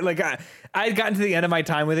I had gotten to the end of my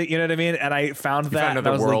time with it, you know what I mean? And I found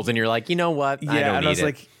another world, and you're you know what? Yeah, I don't and need I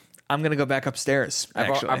was I'm gonna go back upstairs.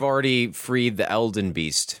 I've already freed the Elden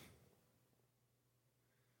Beast.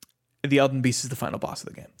 The Elden Beast is the final boss of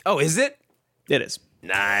the game. Oh, is it? It is.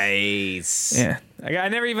 Nice. Yeah. I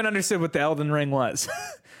never even understood what the Elden Ring was.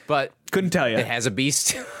 But couldn't tell you. It has a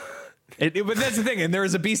beast. But that's the thing, and there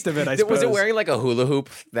was a beast of it, I suppose. Was it wearing a hula hoop?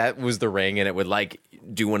 That was the ring, and it would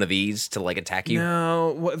do one of these to attack you?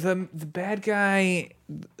 No, the bad guy...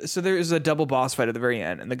 So there was a double boss fight at the very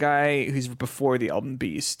end, and the guy who's before the Elden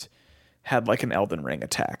Beast had an Elden Ring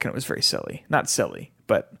attack, and it was very silly. Not silly,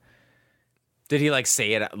 but... Did he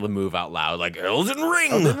say it, the move out loud, Elden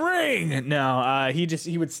Ring? Elden Ring! No,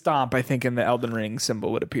 he would stomp, I think, and the Elden Ring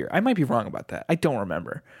symbol would appear. I might be wrong about that. I don't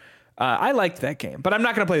remember. I liked that game, but I'm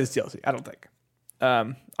not going to play this DLC, I don't think.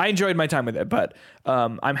 I enjoyed my time with it, but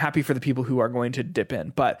I'm happy for the people who are going to dip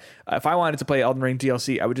in. But if I wanted to play Elden Ring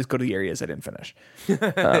DLC, I would just go to the areas I didn't finish.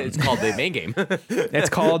 It's called the main game. It's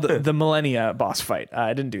called the Millennia boss fight.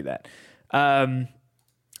 I didn't do that.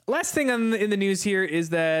 Last thing in the news here is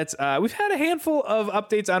that we've had a handful of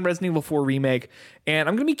updates on Resident Evil 4 Remake, and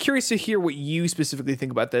I'm going to be curious to hear what you specifically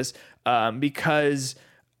think about this, because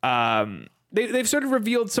they've sort of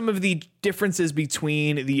revealed some of the differences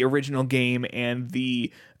between the original game and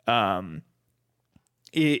the and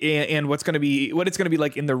what it's going to be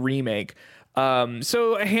like in the remake.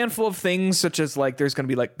 So a handful of things, such as like there's going to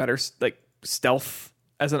be like better like stealth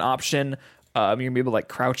as an option. You're gonna be able to like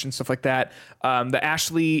crouch and stuff like that.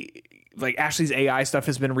 Ashley's AI stuff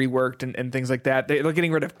has been reworked and things like that. They're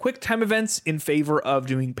getting rid of quick time events in favor of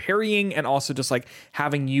doing parrying and also just like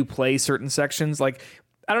having you play certain sections. Like,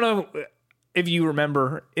 I don't know if you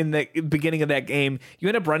remember in the beginning of that game, you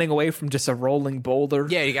end up running away from just a rolling boulder.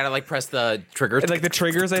 Yeah, you gotta like press the triggers. Like the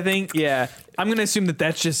triggers, I think. Yeah. I'm gonna assume that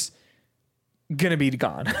that's just gonna be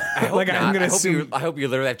gone. I hope you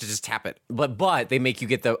literally have to just tap it. But they make you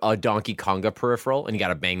get the Donkey Konga peripheral, and you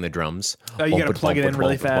gotta bang the drums. Oh, you gotta plug it in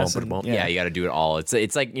really fast. Yeah, you gotta do it all.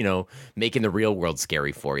 It's like, you know, making the real world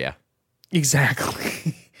scary for you.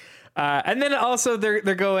 Exactly. And then also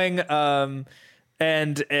they're going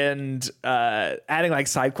and adding like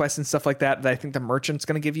side quests and stuff like that I think the merchant's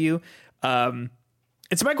gonna give you. And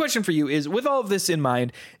so my question for you is, with all of this in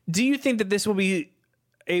mind, do you think that this will be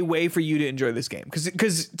a way for you to enjoy this game?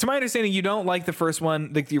 Because to my understanding, you don't like the first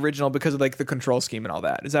one, like the original, because of like the control scheme and all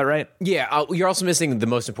that. Is that right? Yeah. You're also missing the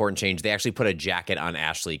most important change. They actually put a jacket on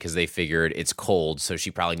Ashley because they figured it's cold, so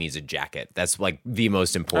she probably needs a jacket. That's like the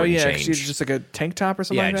most important change. She's just like a tank top or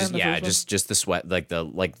something. Just the sweat, like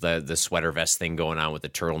the sweater vest thing going on with the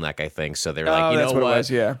turtleneck, I think. So they're like, you know what?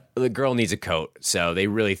 The girl needs a coat. So they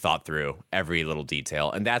really thought through every little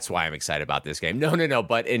detail, and that's why I'm excited about this game. No.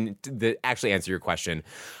 But actually answer your question.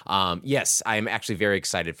 Yes, I'm actually very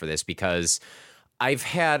excited for this because I've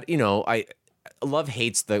had, you know, love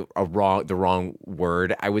hate's the wrong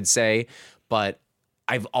word, I would say, but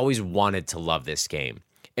I've always wanted to love this game.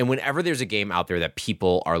 And whenever there's a game out there that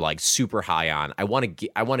people are like super high on, I want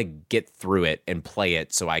to get through it and play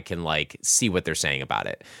it so I can like see what they're saying about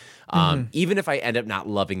it. Even if I end up not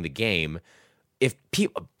loving the game, if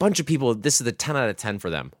a bunch of people, this is the 10 out of 10 for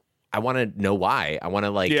them. I want to know why. I want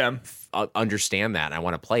to understand that. I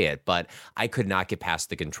want to play it, but I could not get past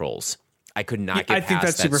the controls. I could not get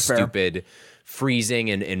past that stupid freezing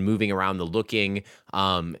and moving around the looking.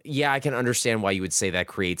 I can understand why you would say that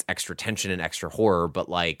creates extra tension and extra horror, but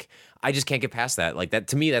like, I just can't get past that. Like that,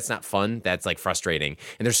 to me, that's not fun. That's like frustrating.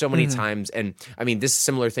 And there's so many times, and I mean, this is a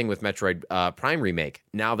similar thing with Metroid Prime Remake.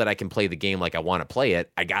 Now that I can play the game like I want to play it,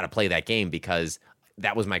 I got to play that game because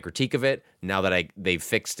that was my critique of it. Now that they've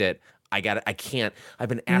fixed it, I've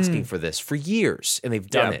been asking for this for years, and they've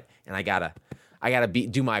done it, and I gotta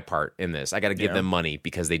do my part in this. I gotta give them money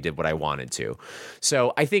because they did what I wanted to.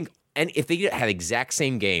 So I think, and if they had the exact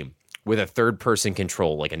same game with a third person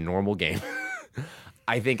control, like a normal game,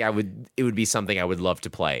 I think it would be something I would love to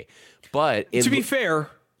play. But to be fair,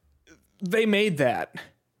 they made that.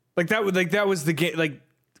 That was the game. Like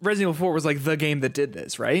Resident Evil 4 was like the game that did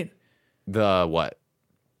this, right? The what?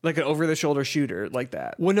 Like an over-the-shoulder shooter like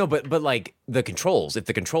that. Well, no, but like the controls. If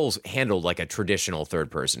the controls handled like a traditional third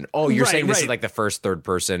person. Oh, you're saying this is like the first third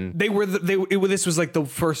person? This was like the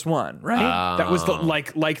first one, right? That was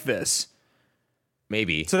like this.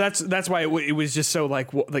 Maybe. So that's why it was just so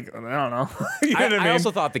like I don't know. You know what I mean? I also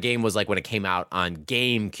thought the game was like when it came out on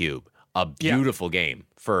GameCube, a beautiful game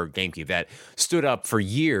for GameCube that stood up for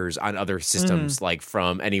years on other systems, like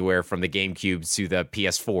from anywhere from the GameCube to the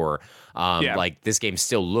PS4. Like this game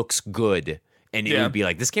still looks good, and it would be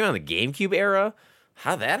like, this came out in the GameCube era.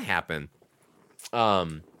 How'd that happen?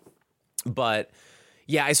 But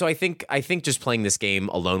yeah, so I think just playing this game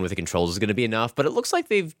alone with the controls is going to be enough. But it looks like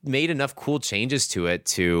they've made enough cool changes to it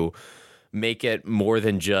to make it more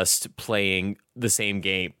than just playing the same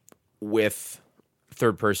game with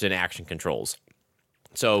third-person action controls.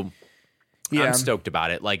 So I'm stoked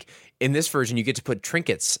about it. Like in this version, you get to put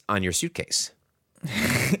trinkets on your suitcase.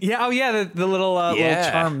 The little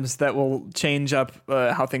charms that will change up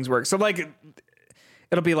how things work. So like,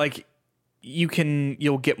 it'll be like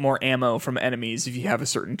you'll get more ammo from enemies if you have a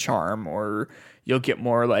certain charm, or you'll get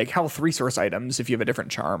more like health resource items if you have a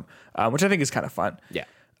different charm, which I think is kind of fun. Yeah.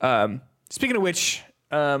 Speaking of which,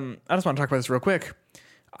 I just want to talk about this real quick.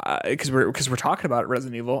 Because we're talking about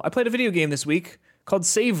Resident Evil. I played a video game this week called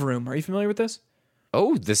Save Room. Are you familiar with this?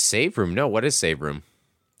 Oh, the Save Room. No, what is Save Room?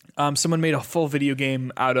 Someone made a full video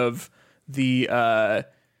game out of the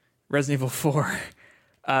Resident Evil 4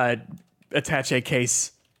 attaché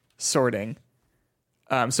case sorting.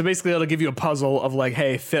 So basically, it'll give you a puzzle of like,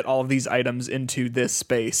 hey, fit all of these items into this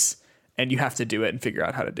space, and you have to do it and figure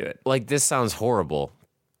out how to do it. Like, this sounds horrible.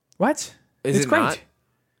 What? It's great.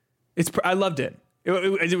 I loved it.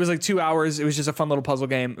 It was like 2 hours. It was just a fun little puzzle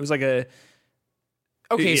game. It was like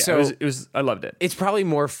Okay, yeah, so it was I loved it. it's probably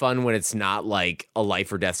more fun when it's not like a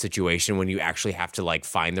life or death situation when you actually have to like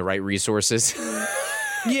find the right resources.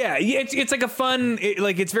 Yeah, it's like a fun,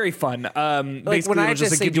 it's very fun. Like when I have to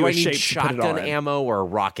say, do I need shape to put it all shotgun in. ammo or a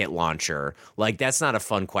rocket launcher? Like that's not a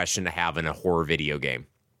fun question to have in a horror video game.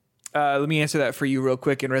 Let me answer that for you real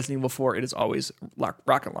quick. In Resident Evil 4, it is always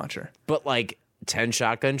rocket launcher. But like 10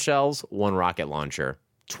 shotgun shells, 1 rocket launcher,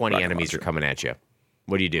 20 Rocket enemies launcher. are coming at you.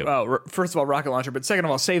 What do you do? First of all, rocket launcher, but second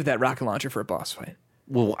of all, save that rocket launcher for a boss fight.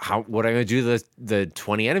 Well, what am I going to do to the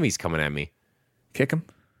 20 enemies coming at me? Kick him.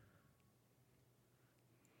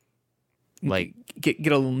 Like Get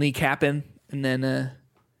a little kneecap in, and then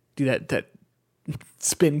do that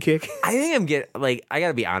spin kick. I think I got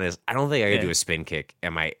to be honest. I don't think I could Yeah. do a spin kick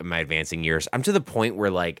in my advancing years. I'm to the point where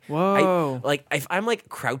like Whoa. if I'm like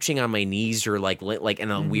crouching on my knees or like in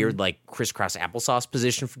a weird like crisscross applesauce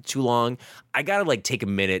position for too long, I got to like take a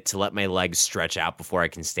minute to let my legs stretch out before I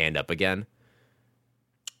can stand up again.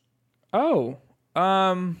 Oh.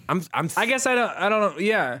 I guess I don't know.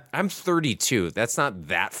 Yeah. I'm 32. That's not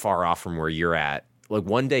that far off from where you're at. Like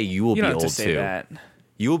one day you will You be don't have old to say too. that.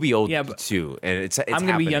 You will be old Yeah, but too, and it's I'm gonna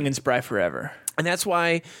happening. be young and spry forever. And that's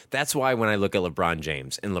why when I look at LeBron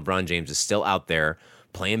James, and LeBron James is still out there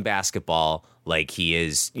playing basketball like he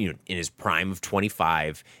is, in his prime of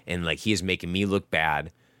 25, and like he is making me look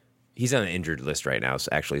bad. He's on the injured list right now,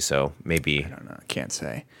 actually, so maybe I don't know. I can't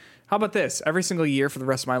say. How about this? Every single year for the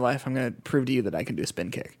rest of my life, I'm going to prove to you that I can do a spin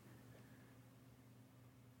kick.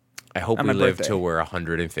 I hope on we my live birthday. till we're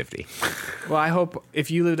 150. Well, I hope if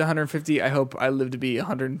you lived 150, I hope I live to be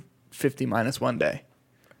 150 minus one day.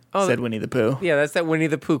 Said Winnie the Pooh. Yeah, that's that Winnie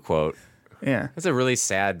the Pooh quote. Yeah. That's a really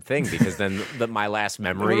sad thing because then my last What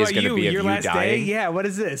memory is about going to be of Your you last dying. day? Yeah. What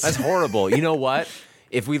is this? That's horrible. You know what?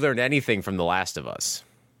 If we learned anything from The Last of Us,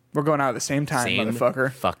 We're going out at the same time, same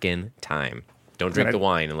motherfucker. fucking time. Don't drink Right. the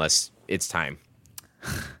wine unless it's time.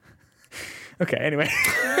 Okay. Anyway.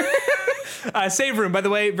 Save room, by the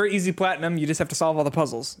way, very easy platinum. You just have to solve all the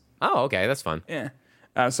puzzles. Oh, okay, that's fun. Yeah.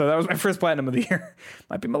 So that was my first platinum of the year.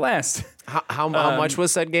 Might be my last. How much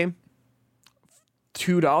was said game?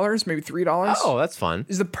 $2, maybe $3. Oh, that's fun.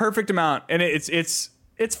 Is the perfect amount, and it's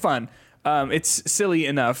fun. It's silly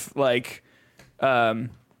enough. Like when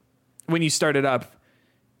you start it up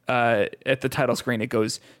at the title screen, it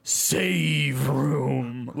goes "Save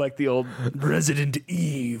Room," like the old Resident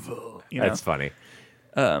Evil. You know? That's funny.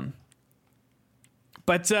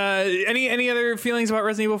 But any other feelings about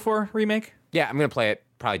Resident Evil 4 remake? Yeah, I'm gonna play it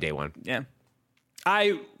probably day one. Yeah,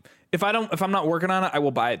 if I'm not working on it, I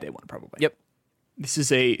will buy it day one probably. Yep. This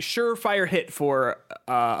is a surefire hit for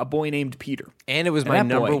a boy named Peter. And it was And my that boy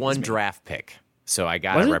number is one me. draft pick, so I Was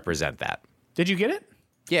gotta it? represent that. Did you get it?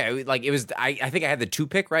 Yeah, it was. I think I had the 2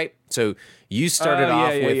 pick, right? So you started Oh,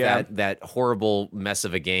 off yeah, with yeah. that horrible mess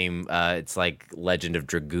of a game. It's like Legend of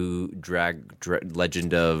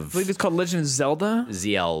Legend I of believe it's called Legend of Zelda.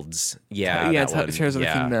 Zelds. Yeah, Yeah, that it's one. Tears of the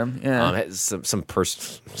Kingdom. Yeah. It has some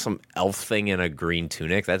elf thing in a green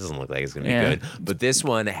tunic. That doesn't look like it's gonna be Yeah. good. But this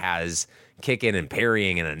one has kicking and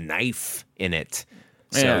parrying and a knife in it.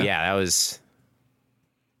 So Yeah. that was.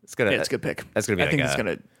 It's gonna. Yeah, it's a good pick. That's gonna be. I think like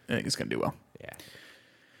it's gonna do well. Yeah.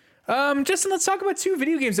 Justin, let's talk about 2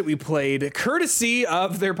 video games that we played, courtesy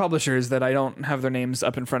of their publishers that I don't have their names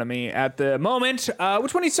up in front of me at the moment.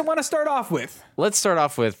 Which one do you want to start off with? Let's start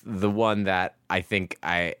off with the one that I think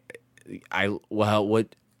the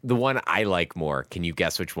one I like more. Can you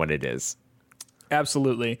guess which one it is?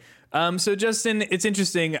 Absolutely. So Justin, it's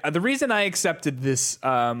interesting. The reason I accepted this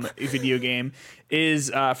video game is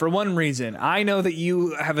for one reason. I know that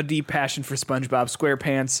you have a deep passion for SpongeBob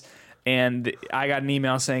SquarePants, and I got an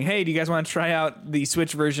email saying, "Hey, do you guys want to try out the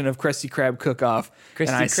Switch version of Krusty Krab Cook-Off?" Krusty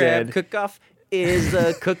and I Krab said, Cook-Off is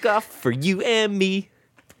a cook-off for you and me.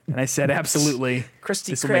 and I said, absolutely. Krusty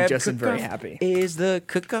This Krab will make Justin very Cook-Off happy. is the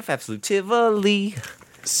cook-off absolutely.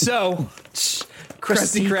 So,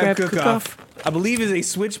 Krusty Krab Cook-Off, I believe, is a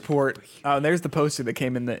Switch port. There's the poster that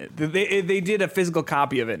came in they did a physical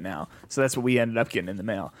copy of it now, so that's what we ended up getting in the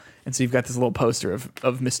mail. And so you've got this little poster of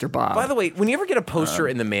Mr. Bob. By the way, when you ever get a poster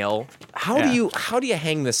in the mail, how do you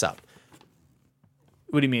hang this up?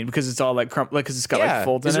 What do you mean? Because it's all like because it's got like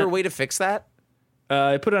folds Is in there it. a way to fix that?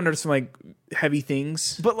 I put it under some like heavy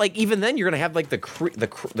things. But like even then, you're gonna have like the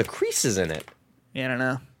creases in it. Yeah, I don't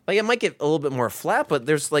know. Like it might get a little bit more flat, but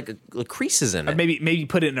there's like creases in it. Maybe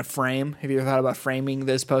put it in a frame. Have you ever thought about framing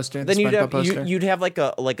this poster? Then the you'd SpongeBob have poster? you'd have like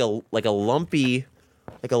a lumpy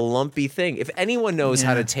thing. If anyone knows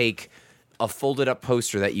how to take a folded up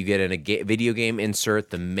poster that you get in a video game insert,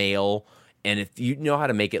 the mail, and if you know how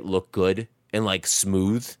to make it look good and like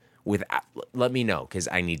smooth let me know because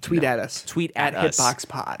I need to Tweet know. at us. Tweet at us.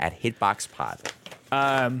 HitboxPod. At HitboxPod.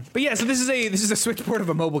 But yeah, so this is a Switch port of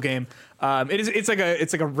a mobile game. It's like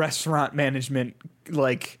a restaurant management,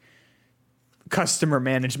 like customer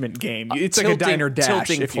management game. It's like a diner dash,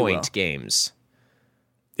 Tilting if you will. Point Games.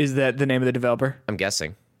 Is that the name of the developer? I'm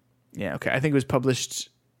guessing. Yeah, okay. I think it was published,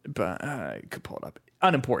 but I could pull it up.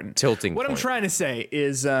 Unimportant. Tilting What Point. I'm trying to say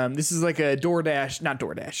is this is like a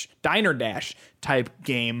Diner Dash type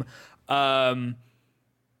game that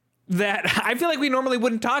I feel like we normally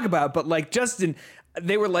wouldn't talk about, but like Justin,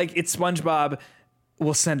 they were like, it's SpongeBob,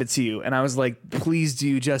 we'll send it to you. And I was like, please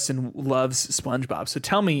do. Justin loves SpongeBob. So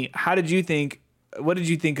tell me, what did you think of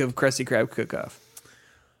Krusty Krab Cook-Off?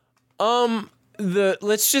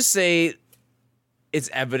 Let's just say it's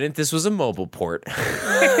evident this was a mobile port.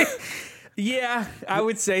 Yeah, I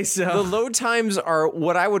would say so. The load times are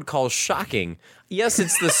what I would call shocking. Yes,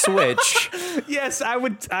 it's the Switch. Yes, I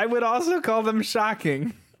would also call them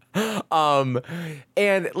shocking.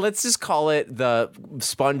 And let's just call it the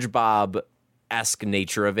SpongeBob-esque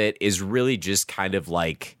nature of it is really just kind of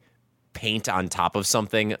like paint on top of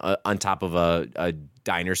something, on top of a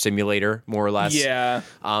diner simulator, more or less. Yeah.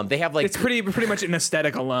 They have like it's pretty much an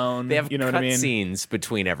aesthetic alone. they have you know what I mean? scenes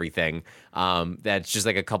between everything. That's just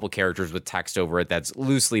like a couple characters with text over it that's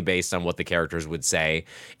loosely based on what the characters would say.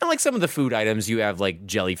 And like some of the food items, you have like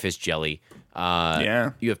jellyfish jelly.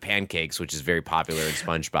 Yeah. You have pancakes, which is very popular in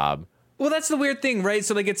SpongeBob. Well, that's the weird thing, right?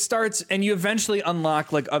 So like it starts and you eventually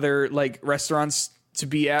unlock like other like restaurants to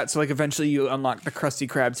be at. So like eventually you unlock the Krusty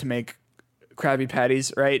Krab to make Krabby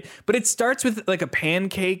Patties, right? But it starts with like a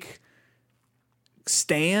pancake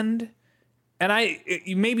stand. And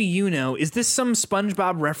maybe is this some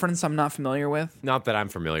SpongeBob reference I'm not familiar with? Not that I'm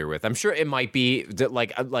familiar with. I'm sure it might be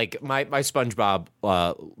like my SpongeBob,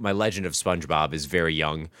 my Legend of SpongeBob is very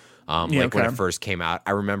young. When it first came out,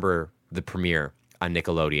 I remember the premiere on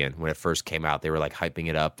Nickelodeon when it first came out. They were like hyping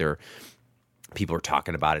it up. People are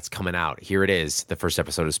talking about it's coming out. Here it is, the first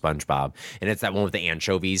episode of SpongeBob, and it's that one with the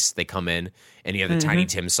anchovies. They come in, and you have the Tiny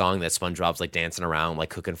Tim song that SpongeBob's like dancing around, like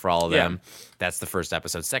cooking for all of them. That's the first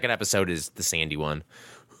episode. Second episode is the Sandy one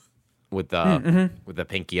with the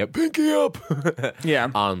pinky up. Yeah.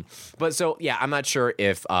 But so yeah, I'm not sure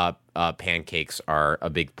if pancakes are a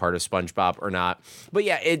big part of SpongeBob or not. But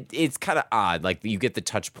yeah, it's kind of odd. Like you get the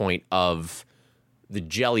touch point of the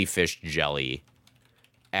jellyfish jelly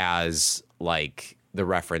as like the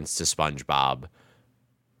reference to SpongeBob,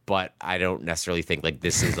 but I don't necessarily think like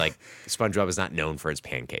this is like SpongeBob is not known for its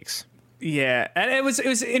pancakes. Yeah, and it was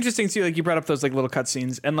interesting too. Like you brought up those like little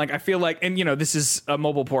cutscenes, and like I feel like, and this is a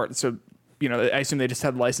mobile port, so I assume they just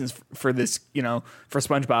had license for this, for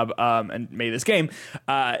SpongeBob, and made this game.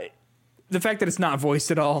 The fact that it's not voiced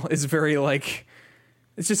at all is very like.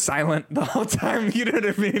 It's just silent the whole time. You know what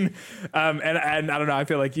I mean? And I don't know. I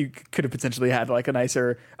feel like you could have potentially had like a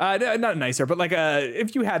nicer, not nicer, but like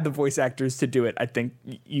if you had the voice actors to do it, I think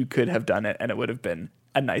you could have done it, and it would have been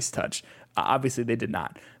a nice touch. Obviously, they did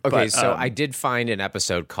not. Okay, but, so I did find an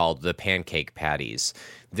episode called "The Pancake Patties."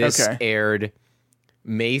 This aired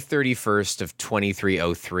May 31st of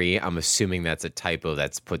 2303. I'm assuming that's a typo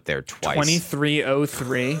that's put there twice.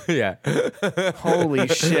 2303. Yeah. Holy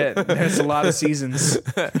shit! There's a lot of seasons.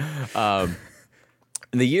 In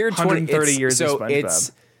the year 130 years so of SpongeBob.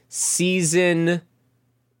 It's season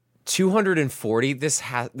 240. There's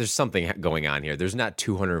something going on here. There's not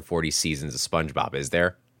 240 seasons of SpongeBob, is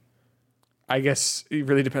there? I guess it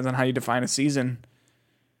really depends on how you define a season,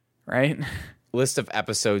 right? List of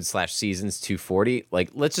episodes / seasons 240. Like,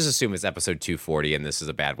 let's just assume it's episode 240 and this is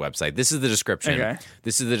a bad website. This is the description. Okay.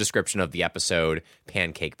 This is the description of the episode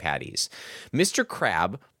Pancake Patties. Mr.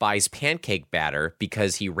 Krab buys pancake batter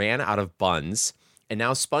because he ran out of buns, and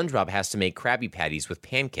now SpongeBob has to make Krabby Patties with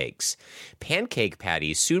pancakes. Pancake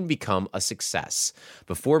Patties soon become a success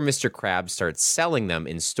before Mr. Krab starts selling them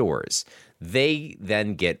in stores. They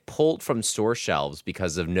then get pulled from store shelves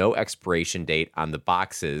because of no expiration date on the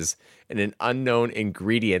boxes and an unknown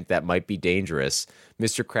ingredient that might be dangerous.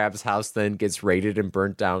 Mr. Krabs' house then gets raided and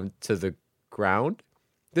burnt down to the ground.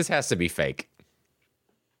 This has to be fake.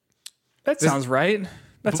 That sounds right.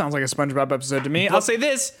 That sounds like a SpongeBob episode to me. I'll say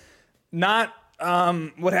this, not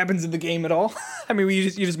what happens in the game at all. I mean, you're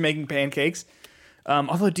just making pancakes.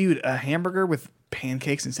 Although, dude, a hamburger with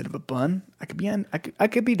pancakes instead of a bun, I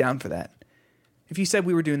could be down for that. If you said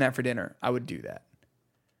we were doing that for dinner, I would do that.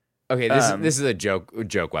 Okay, this is a joke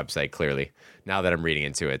website, clearly, now that I'm reading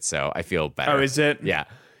into it, so I feel better. Oh, is it? Yeah.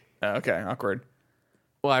 Okay, awkward.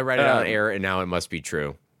 Well, I read it on air, and now it must be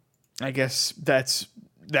true. I guess that's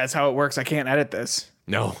how it works. I can't edit this.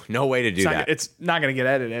 No way to do that. It's not going to get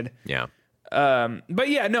edited. Yeah. But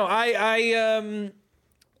yeah, no,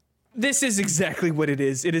 this is exactly what it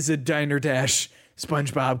is. It is a Diner Dash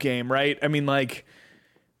SpongeBob game, right? I mean, like,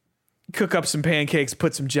 cook up some pancakes,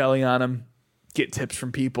 put some jelly on them, get tips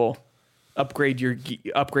from people, upgrade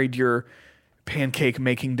your pancake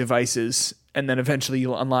making devices, and then eventually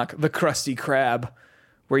you'll unlock the Krusty Krab,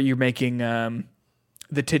 where you're making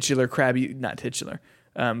the titular Krabby, not titular,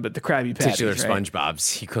 but the Krabby Patties, titular right?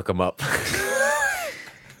 SpongeBob's. You cook them up.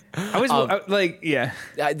 Yeah.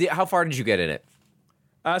 How far did you get in it?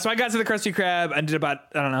 So I got to the Krusty Krab and did about,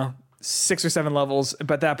 I don't know, 6 or 7 levels.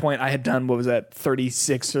 But at that point, I had done,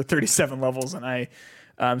 36 or 37 levels, and I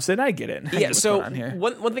said, I get it. Yeah, so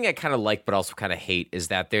one thing I kind of like but also kind of hate is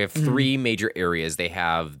that they have 3 major areas. They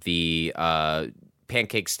have the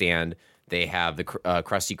pancake stand, they have the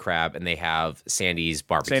Krusty Krab, and they have Sandy's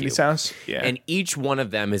barbecue. Sandy's house, yeah. And each one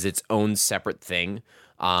of them is its own separate thing.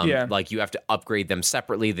 Like you have to upgrade them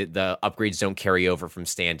separately. The upgrades don't carry over from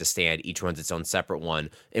stand to stand. Each one's its own separate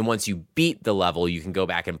one. And once you beat the level, you can go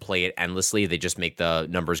back and play it endlessly. They just make the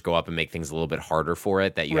numbers go up and make things a little bit harder for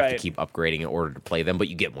it, that you have to keep upgrading in order to play them, but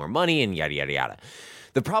you get more money and yada, yada, yada.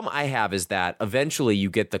 The problem I have is that eventually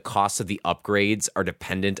you get the cost of the upgrades are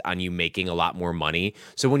dependent on you making a lot more money.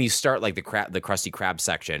 So when you start like the Krusty Krab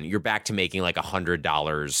section, you're back to making like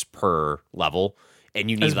 $100 per level. And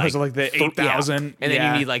you need like the 8,000, and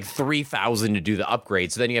then you need like 3,000 to do the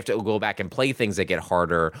upgrade. So then you have to go back and play things that get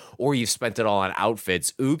harder, or you've spent it all on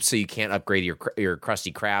outfits. Oops, so you can't upgrade your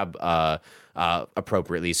Krusty Krab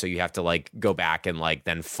appropriately. So you have to like go back and like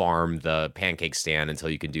then farm the pancake stand until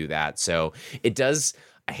you can do that. So it does.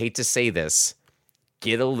 I hate to say this,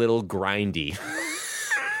 get a little grindy.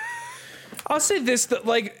 I'll say this, that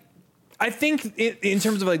like I think in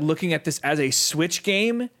terms of like looking at this as a Switch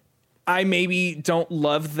game, I maybe don't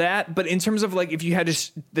love that, but in terms of like if you had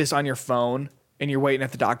this on your phone and you're waiting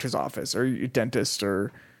at the doctor's office or your dentist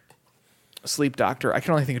or sleep doctor, I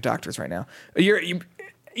can only think of doctors right now.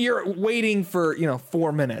 You're waiting for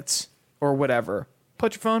 4 minutes or whatever.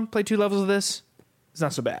 Put your phone, play 2 levels of this. It's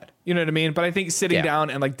not so bad. You know what I mean? But I think sitting down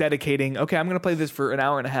and like dedicating, okay, I'm going to play this for an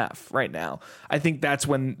hour and a half right now. I think that's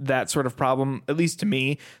when that sort of problem, at least to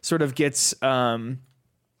me, sort of gets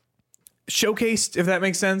showcased, if that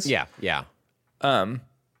makes sense. Yeah. Go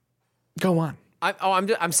on.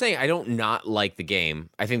 I'm saying I don't not like the game.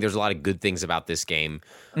 I think there's a lot of good things about this game.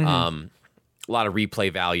 A lot of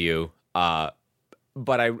replay value. But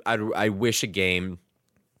I wish a game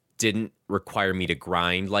didn't require me to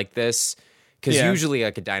grind like this. Because usually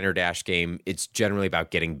like a Diner Dash game, it's generally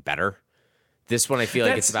about getting better. This one I feel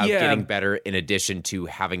like it's about getting better in addition to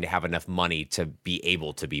having to have enough money to be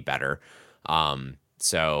able to be better.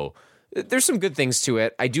 So there's some good things to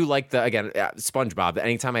it. I do like SpongeBob.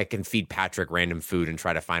 Anytime I can feed Patrick random food and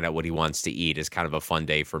try to find out what he wants to eat is kind of a fun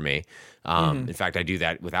day for me. In fact, I do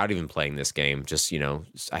that without even playing this game. Just,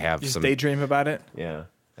 I have just some daydream about it. Yeah.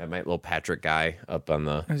 I have my little Patrick guy up on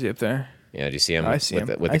the... Is he up there? Yeah, do you see him? I see him.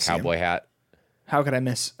 With the cowboy hat? How could I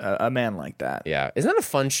miss a man like that? Yeah. Isn't that a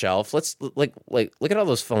fun shelf? Let's look at all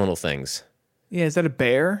those fun little things. Yeah, is that a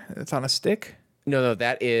bear that's on a stick? No,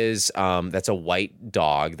 that is that's a white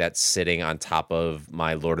dog that's sitting on top of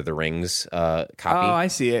my Lord of the Rings copy. Oh, I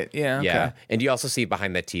see it. Yeah. Okay. Yeah. And you also see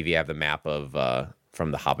behind that TV I have the map of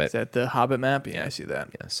from The Hobbit. Is that the Hobbit map? Yeah, I see that.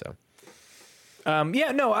 Yeah, so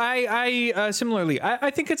I similarly, I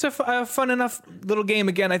think it's a fun enough little game.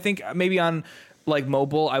 Again, I think maybe on like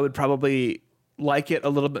mobile, I would probably like it a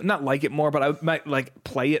little bit, not like it more, but I might like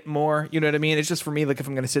play it more. You know what I mean? It's just for me, like if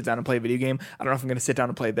I'm going to sit down and play a video game, I don't know if I'm going to sit down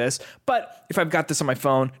and play this, but if I've got this on my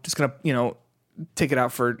phone, just going to, take it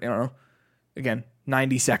out for, again,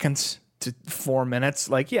 90 seconds to 4 minutes.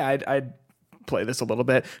 Like, yeah, I'd play this a little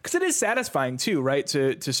bit because it is satisfying too, right?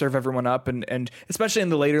 To serve everyone up and especially in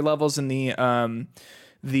the later levels in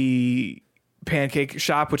the pancake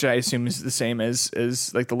shop, which I assume is the same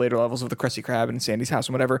as like the later levels of the Krusty Krab and Sandy's house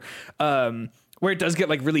and whatever, where it does get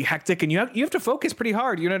like really hectic and you have to focus pretty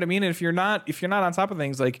hard. You know what I mean? And if you're not on top of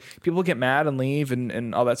things, like people get mad and leave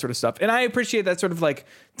and all that sort of stuff. And I appreciate that sort of like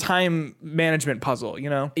time management puzzle,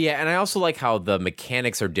 Yeah, and I also like how the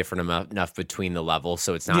mechanics are different enough between the levels,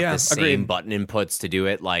 so it's not the same button inputs to do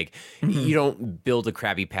it. Like you don't build a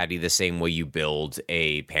Krabby Patty the same way you build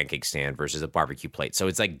a pancake stand versus a barbecue plate. So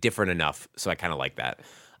it's like different enough. So I kind of like that.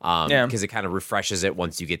 Because it kind of refreshes it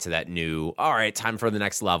once you get to that new, all right, time for the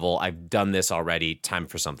next level. I've done this already. Time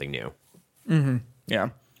for something new. Yeah.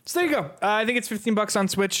 So there you go. I think it's $15 on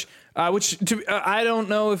Switch, which I don't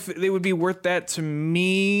know if they would be worth that to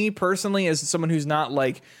me personally as someone who's not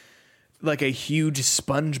like a huge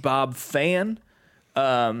SpongeBob fan.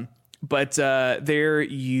 But there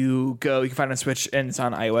you go. You can find it on Switch, and it's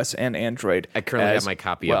on iOS and Android. I currently have my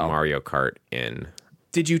copy of Mario Kart in.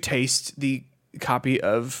 Did you taste the copy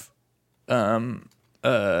of Krusty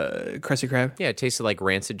Krab? Yeah, it tasted like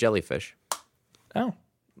rancid jellyfish. Oh,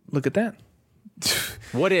 look at that.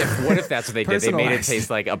 What if that's what they did? They made it taste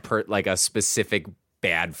like a specific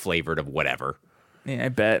bad flavored of whatever. Yeah, I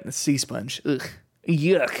bet. The sea sponge. Ugh.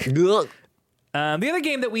 Yuck. Ugh. The other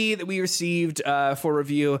game that we received for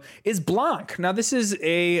review is Blanc. Now, this is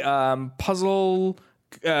a puzzle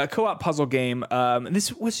co-op puzzle game.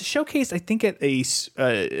 This was showcased, I think, at a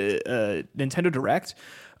Nintendo Direct,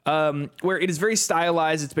 where it is very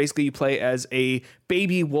stylized. It's basically you play as a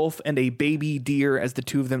baby wolf and a baby deer as the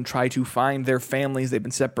two of them try to find their families. They've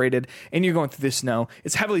been separated, and you're going through the snow.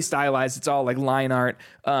 It's heavily stylized. It's all like line art,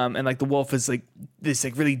 and like the wolf is like this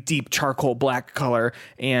like really deep charcoal black color,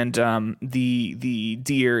 and the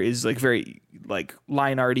deer is like very like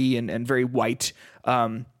line arty and very white.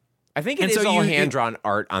 I think it is all hand-drawn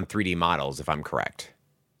art on 3D models, if I'm correct.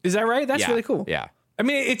 Is that right? That's really cool. Yeah. I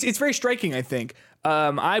mean, it's very striking, I think.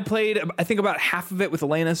 I played, I think, about half of it with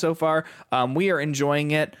Elena so far. We are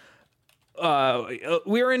enjoying it. We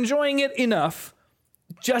are enjoying it enough.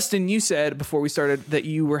 Justin, you said before we started that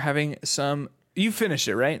you were having some... You finished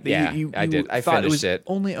it, right? Yeah, I did. I finished it.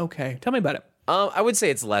 Only okay. Tell me about it. I would say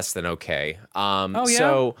it's less than okay. Oh, yeah?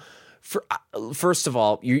 So... first of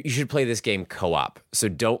all, you should play this game co-op. So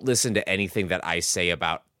don't listen to anything that I say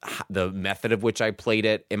about the method of which I played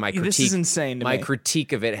it. And my critique, this is insane to me. My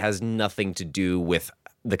critique of it has nothing to do with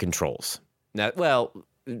the controls. Now, well,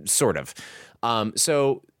 sort of.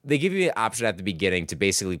 So they give you an option at the beginning to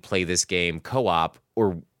basically play this game co-op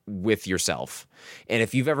or with yourself. And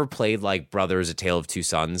if you've ever played like Brothers: A Tale of Two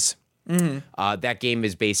Sons, that game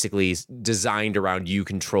is basically designed around you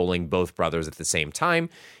controlling both brothers at the same time.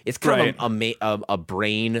 It's kind of a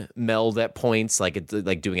brain meld at points, like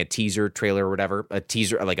doing a teaser trailer or whatever, a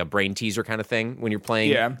teaser, like a brain teaser kind of thing when you're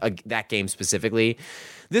playing that game specifically.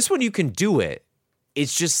 This one, you can do it.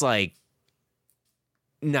 It's just like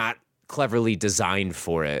not cleverly designed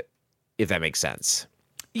for it, if that makes sense.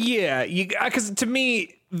 Yeah, because to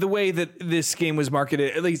me, the way that this game was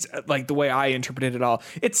marketed, at least like the way I interpreted it all,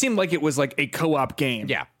 it seemed like it was like a co-op game.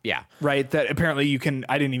 Yeah. Right? That apparently you can,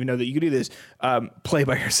 I didn't even know that you could do this, play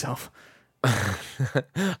by yourself.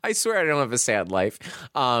 I swear I don't have a sad life.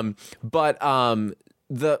 But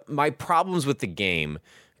my problems with the game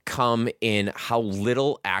come in how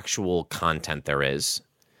little actual content there is.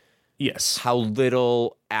 Yes. How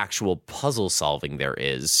little actual puzzle solving there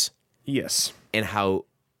is. Yes. And how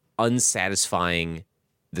unsatisfying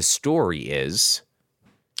the story is.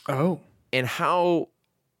 Oh. And how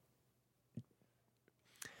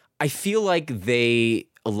I feel like they,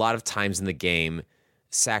 a lot of times in the game,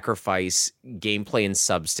 sacrifice gameplay and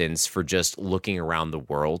substance for just looking around the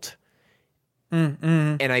world.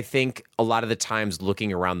 And I think a lot of the times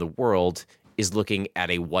looking around the world is looking at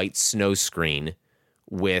a white snow screen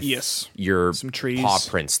with your some trees, paw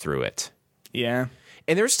prints through it. Yeah.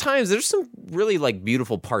 And there's some really like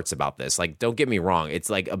beautiful parts about this. Like, don't get me wrong, it's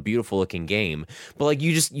like a beautiful looking game. But like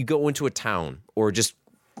you go into a town or just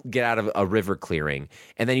get out of a river clearing,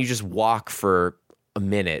 and then you just walk for a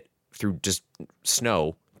minute through just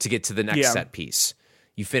snow to get to the next set piece.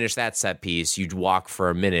 You finish that set piece, you'd walk for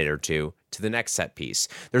a minute or two to the next set piece.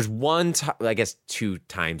 There's I guess 2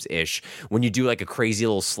 times ish when you do like a crazy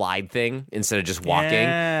little slide thing instead of just walking.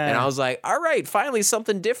 And I was like, all right, finally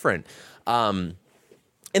something different.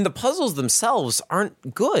 And the puzzles themselves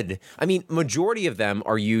aren't good. I mean, majority of them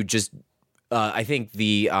are you just. I think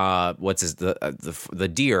the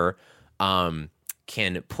deer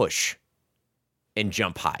can push and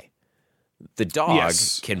jump high. The dog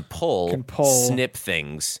can pull, snip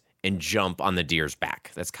things, and jump on the deer's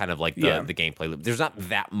back. That's kind of like the gameplay loop. There's not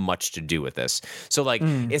that much to do with this. So like,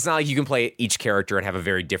 it's not like you can play each character and have a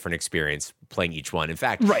very different experience playing each one. In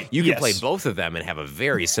fact, you can play both of them and have a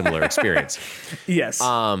very similar experience. Yes.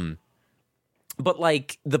 But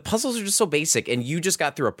like the puzzles are just so basic, and you just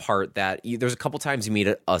got through a part that there's a couple times you meet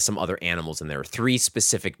some other animals, and there are 3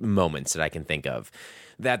 specific moments that I can think of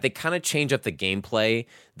that they kind of change up the gameplay.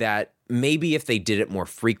 That maybe if they did it more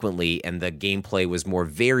frequently and the gameplay was more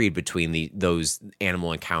varied between those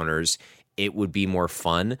animal encounters, it would be more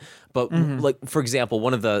fun. But like, for example,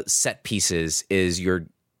 one of the set pieces is you're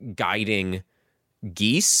guiding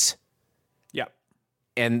geese.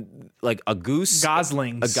 And like a goose,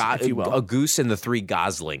 goslings, if you will. A goose and the 3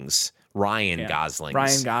 goslings, Ryan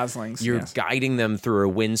goslings. You're guiding them through a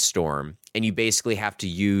windstorm, and you basically have to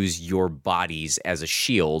use your bodies as a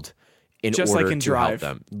shield in order to help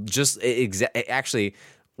them. Actually,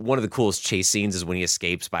 one of the coolest chase scenes is when he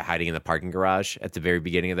escapes by hiding in the parking garage at the very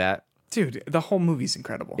beginning of that. Dude, the whole movie's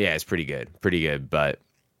incredible. Yeah, it's pretty good. But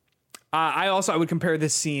I would compare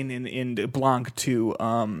this scene in Blanc to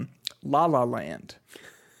La La Land,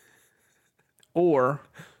 or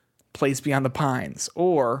Place Beyond the Pines,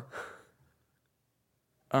 or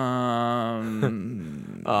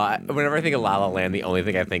whenever I think of La La Land, the only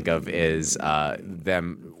thing I think of is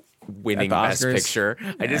them winning Best Picture.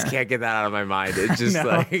 Yeah. I just can't get that out of my mind. It's just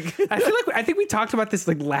like I think we talked about this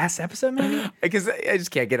like last episode, maybe. Because I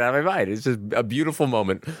just can't get it out of my mind. It's just a beautiful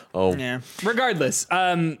moment. Oh, yeah. Regardless,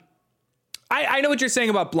 I know what you're saying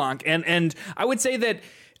about Blanc, and I would say that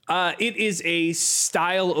it is a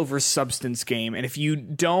style over substance game, and if you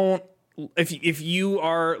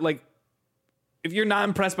are like, if you're not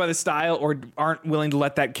impressed by the style or aren't willing to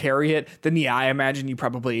let that carry it, then I imagine you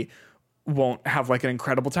probably won't have like an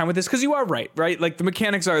incredible time with this, because you are right? Like the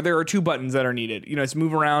mechanics there are 2 buttons that are needed. It's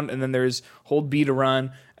move around, and then there's hold B to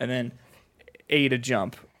run, and then A to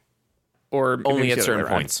jump, or only at certain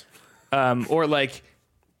points, or like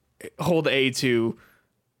hold A to,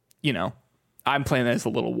 I'm playing as a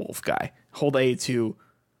little wolf guy. Hold A to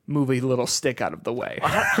move a little stick out of the way.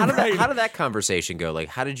 How did that conversation go? Like,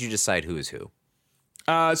 how did you decide who is who?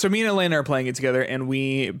 So me and Elena are playing it together, and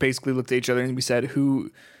we basically looked at each other and we said,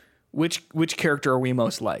 which character are we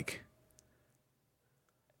most like?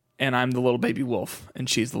 And I'm the little baby wolf, and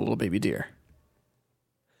she's the little baby deer.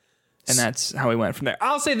 And that's how we went from there.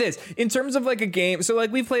 I'll say this, in terms of like a game, so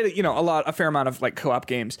like we've played a fair amount of like co-op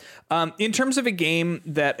games. In terms of a game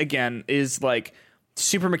that again is like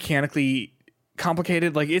super mechanically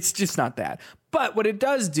complicated, like it's just not that. But what it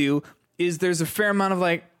does do is there's a fair amount of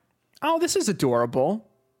like, oh, this is adorable.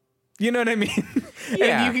 You know what I mean?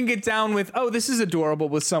 Yeah. If you can get down with, oh, this is adorable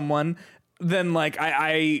with someone, then like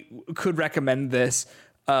I could recommend this.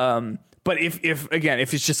 But if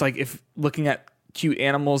it's just like, if looking at cute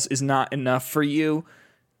animals is not enough for you,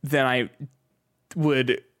 then I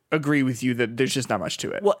would agree with you that there's just not much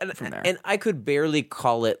to it. Well, from there. And I could barely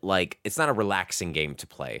call it like, it's not a relaxing game to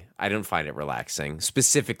play. I don't find it relaxing.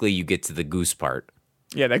 Specifically, you get to the goose part.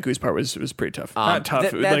 Yeah, that goose part was pretty tough. Not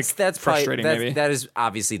tough. That's frustrating. Maybe that is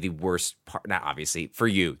obviously the worst part. Not obviously for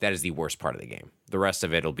you. That is the worst part of the game. The rest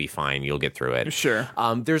of it will be fine. You'll get through it. Sure.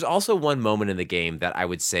 There's also one moment in the game that I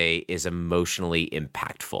would say is emotionally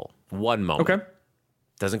impactful. One moment. Okay.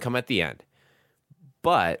 Doesn't come at the end,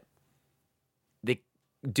 but they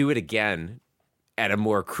do it again at a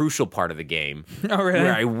more crucial part of the game. Oh, really?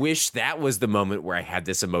 Where I wish that was the moment where I had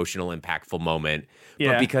this emotional, impactful moment.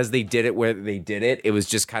 Yeah. But because they did it where they did it, it was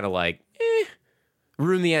just kind of like,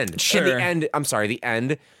 ruin the end. Sure. And the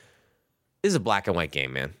end is a black and white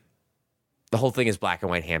game, man. The whole thing is black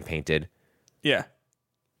and white, hand painted. Yeah.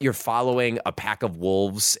 You're following a pack of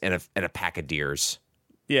wolves and a pack of deers.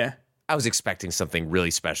 Yeah. I was expecting something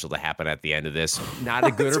really special to happen at the end of this. Not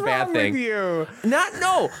a good or bad thing. With you?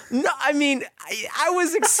 No. I mean, I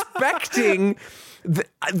was expecting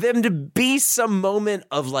them to be some moment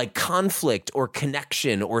of like conflict or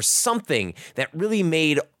connection or something that really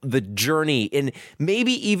made the journey, and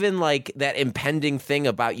maybe even like that impending thing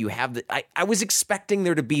about you have I was expecting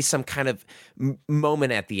there to be some kind of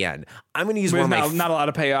moment at the end. I'm going to use not a lot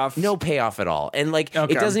of payoff. No payoff at all. And like,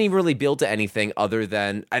 It doesn't even really build to anything other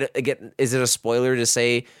than, again, is it a spoiler to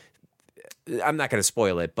say? I'm not going to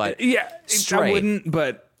spoil it, but yeah, Stray, I wouldn't,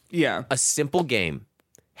 but yeah. A simple game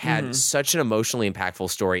had such an emotionally impactful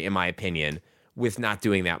story, in my opinion, with not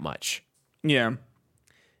doing that much. Yeah.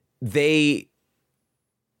 They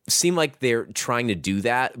seem like they're trying to do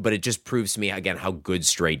that, but it just proves to me, again, how good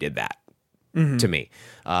Stray did that to me.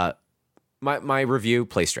 My review,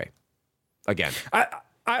 play Stray. Again.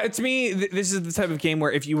 To me, this is the type of game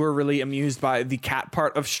where if you were really amused by the cat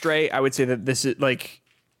part of Stray, I would say that this is like,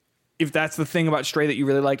 if that's the thing about Stray that you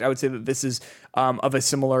really liked, I would say that this is of a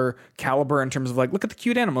similar caliber in terms of like, look at the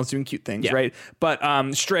cute animals doing cute things, right? But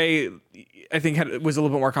Stray, I think, was a little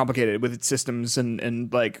bit more complicated with its systems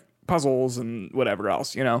and like puzzles and whatever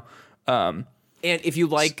else, And if you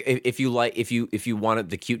wanted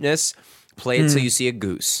the cuteness, play it till you see a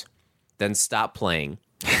goose, then stop playing,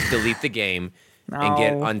 delete the game, and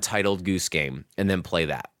get Untitled Goose Game, and then play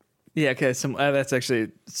that. Yeah, okay. That's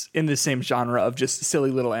actually in the same genre of just silly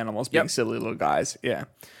little animals being silly little guys. Yeah.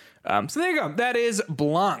 So there you go. That is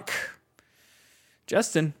Blanc.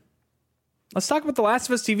 Justin, let's talk about the Last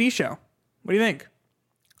of Us TV show. What do you think?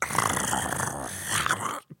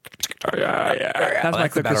 That's my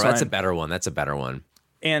clicker sign. That's a better one. That's a better one.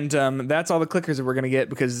 And that's all the clickers that we're going to get,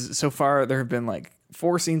 because so far there have been like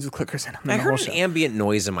 4 scenes with clickers in them. I heard an ambient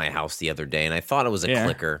noise in my house the other day, and I thought it was a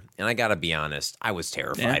clicker. And I got to be honest, I was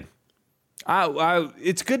terrified.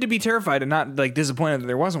 It's good to be terrified and not like disappointed that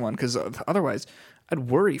there wasn't one, because otherwise I'd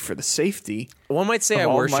worry for the safety. One might say I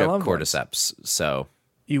worship cordyceps. So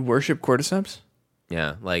you worship cordyceps?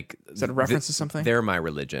 Yeah, like is that a reference to something? They're my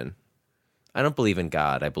religion. I don't believe in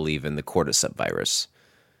God. I believe in the cordyceps virus.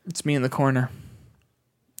 It's me in the corner.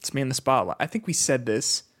 It's me in the spotlight. I think we said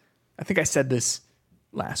this. I think I said this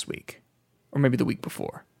last week, or maybe the week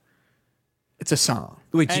before. It's a song.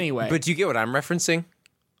 Wait, anyway, but do you get what I'm referencing?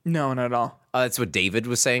 No, not at all. That's what David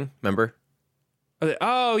was saying. Remember?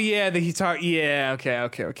 Oh yeah, that he talked. Yeah,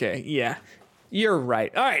 okay. Yeah, you're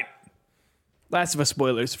right. All right. Last of Us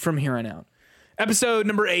spoilers from here on out. Episode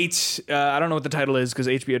number 8. I don't know what the title is because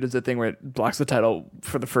HBO does that thing where it blocks the title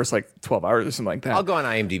for the first 12 hours or something like that. I'll go on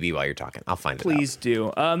IMDb while you're talking. I'll find it. Please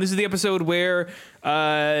do. This is the episode where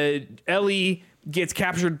Ellie gets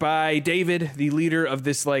captured by David, the leader of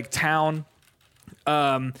this town,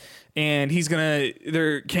 and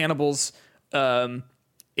they're cannibals,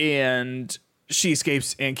 and she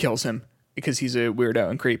escapes and kills him because he's a weirdo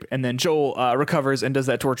and creep. And then Joel recovers and does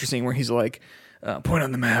that torture scene where he's like, point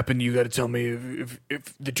on the map and you got to tell me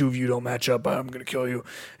if the two of you don't match up, I'm going to kill you.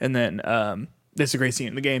 And then that's a great scene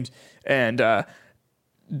in the games. And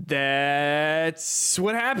that's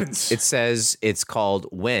what happens. It says it's called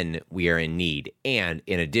When We Are in Need. And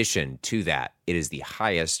in addition to that, it is the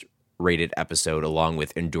highest rated episode along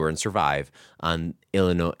with Endure and Survive on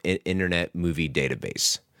Illinois Internet Movie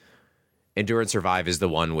Database. Endure and Survive is the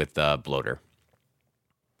one with the bloater.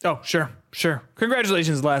 Oh, sure.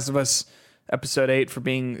 Congratulations, Last of Us Episode 8 for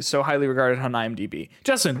being so highly regarded on IMDb.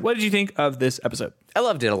 Justin, what did you think of this episode? I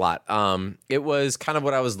loved it a lot. It was kind of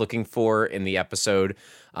what I was looking for in the episode.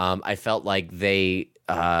 I felt like they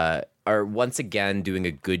are once again doing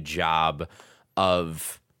a good job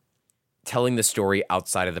of telling the story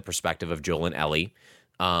outside of the perspective of Joel and Ellie.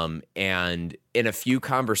 And in a few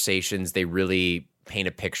conversations, they really paint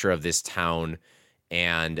a picture of this town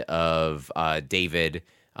and of David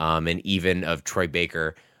and even of Troy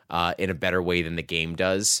Baker in a better way than the game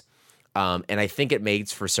does. And I think it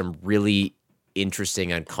makes for some really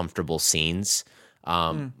interesting, uncomfortable scenes.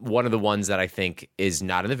 One of the ones that I think is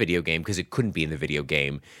not in the video game, because it couldn't be in the video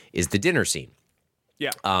game, is the dinner scene.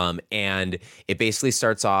 Yeah. And it basically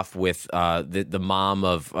starts off with the mom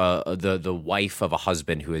of the wife of a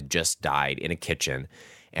husband who had just died in a kitchen,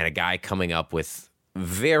 and a guy coming up with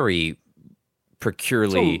very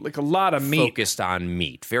peculiarly a lot of meat, focused on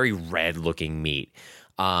meat, very red looking meat.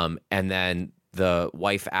 And then the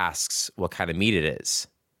wife asks what kind of meat it is.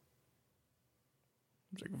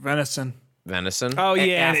 It's like venison. Oh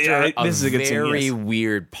yeah, this is a good very scene, yes.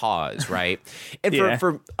 Weird pause, right? And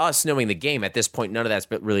for us knowing the game at this point, none of that's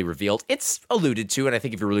been really revealed. It's alluded to, and I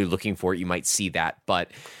think if you're really looking for it, you might see that.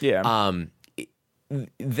 But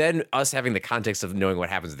then us having the context of knowing what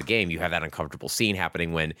happens in the game, you have that uncomfortable scene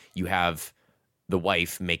happening when you have the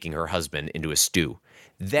wife making her husband into a stew.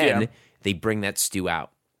 Then they bring that stew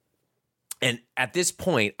out. And at this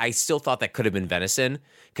point, I still thought that could have been venison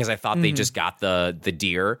because I thought they just got the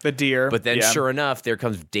deer. The deer. But then sure enough, there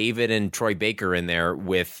comes David and Troy Baker in there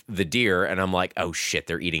with the deer. And I'm like, oh, shit,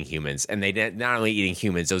 they're eating humans. And they not only eating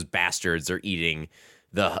humans, those bastards are eating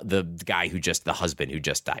the guy the husband who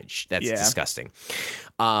just died. That's disgusting.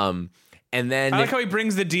 And then I like how he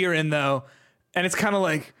brings the deer in, though. And it's kind of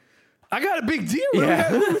like, I got a big deer. Look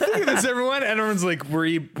at this, everyone. And everyone's like, were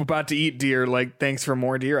you about to eat deer? Like, thanks for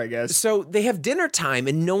more deer, I guess. So they have dinner time,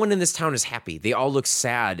 and no one in this town is happy. They all look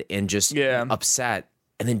sad and just upset.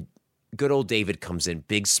 And then good old David comes in,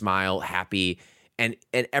 big smile, happy. And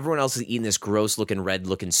everyone else is eating this gross-looking,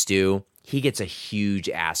 red-looking stew. He gets a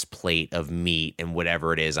huge-ass plate of meat and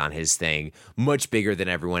whatever it is on his thing, much bigger than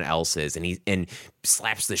everyone else's. And he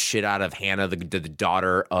slaps the shit out of Hannah, the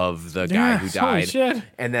daughter of the guy who died,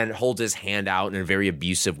 and then holds his hand out in a very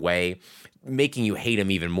abusive way, making you hate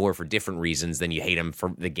him even more for different reasons than you hate him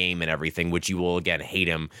for the game and everything, which you will, again, hate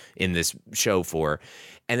him in this show for.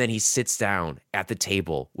 And then he sits down at the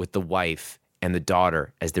table with the wife and the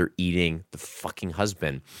daughter as they're eating the fucking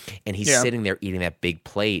husband. And he's sitting there eating that big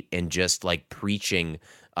plate and just preaching,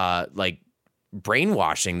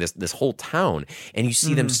 brainwashing this whole town. And you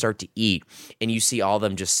see them start to eat, and you see all of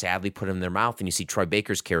them just sadly put it in their mouth. And you see Troy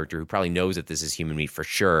Baker's character, who probably knows that this is human meat for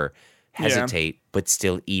sure, hesitate, but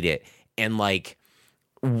still eat it. And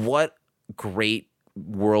what great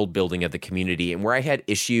world building of the community, and where I had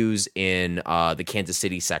issues in the Kansas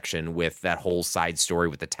City section with that whole side story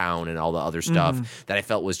with the town and all the other stuff that I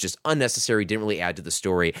felt was just unnecessary, didn't really add to the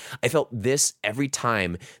story. I felt this every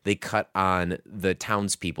time they cut on the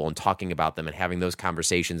townspeople and talking about them and having those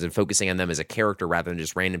conversations and focusing on them as a character rather than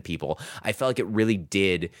just random people. I felt like it really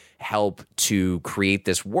did help to create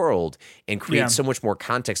this world and create so much more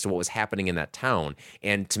context to what was happening in that town,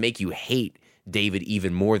 and to make you hate David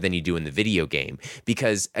even more than you do in the video game,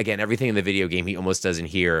 because again, everything in the video game he almost doesn't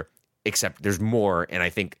hear, except there's more. And I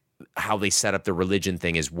think how they set up the religion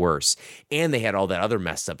thing is worse. And they had all that other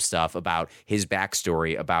messed up stuff about his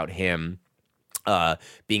backstory, about him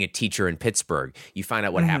being a teacher in Pittsburgh. You find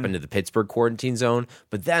out what happened to the Pittsburgh quarantine zone,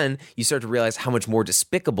 but then you start to realize how much more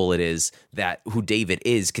despicable it is that who David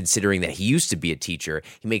is, considering that he used to be a teacher.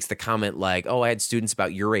 He makes the comment like, oh, I had students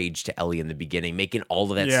about your age to Ellie in the beginning, making all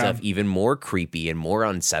of that stuff even more creepy and more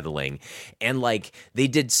unsettling. And like, they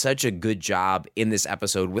did such a good job in this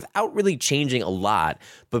episode without really changing a lot,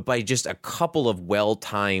 but by just a couple of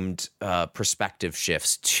well-timed perspective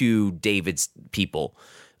shifts to David's people,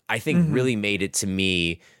 I think really made it, to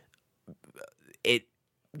me, it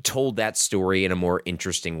told that story in a more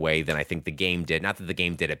interesting way than I think the game did. Not that the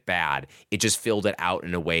game did it bad. It just filled it out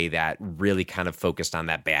in a way that really kind of focused on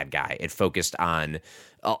that bad guy. It focused on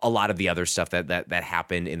a lot of the other stuff that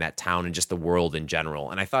happened in that town and just the world in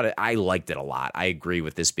general. And I liked it a lot. I agree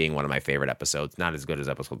with this being one of my favorite episodes. Not as good as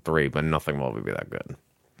episode 3, but nothing will be that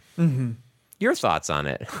good. Your thoughts on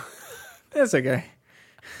it? It's okay.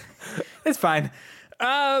 It's fine.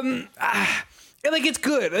 Like, it's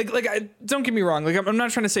good. Don't get me wrong. Like, I'm not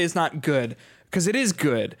trying to say it's not good, because it is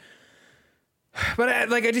good.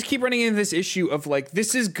 But I just keep running into this issue of like,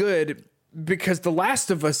 this is good because The Last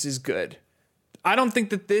of Us is good. I don't think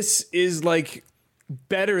that this is like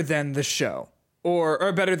better than the show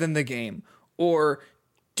or better than the game or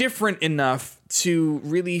different enough to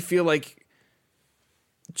really feel like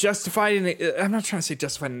justified in. I'm not trying to say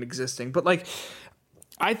justified in existing, but like,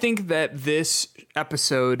 I think that this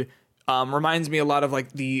episode reminds me a lot of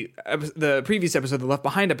like the previous episode, the Left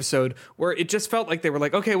Behind episode, where it just felt like they were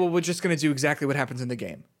like, okay, well, we're just going to do exactly what happens in the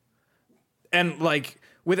game. And like,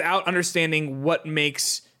 without understanding what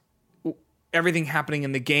makes everything happening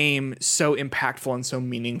in the game so impactful and so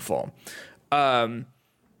meaningful. For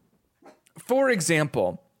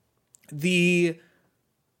example, the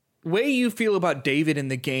way you feel about David in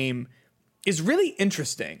the game is really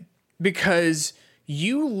interesting, because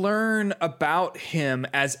you learn about him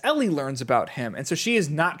as Ellie learns about him. And so she is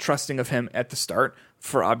not trusting of him at the start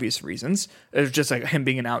for obvious reasons. It's just like him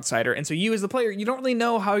being an outsider. And so you as the player, you don't really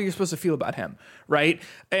know how you're supposed to feel about him, right?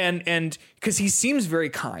 And because he seems very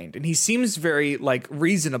kind and he seems very like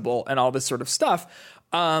reasonable and all this sort of stuff.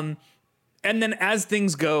 And then as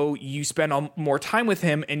things go, you spend more time with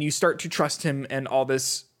him and you start to trust him and all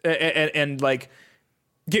this and like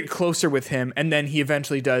get closer with him. And then he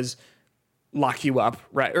eventually does lock you up,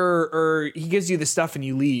 right? Or he gives you the stuff and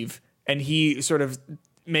you leave, and he sort of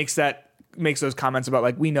makes those comments about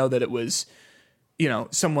like, we know that it was, you know,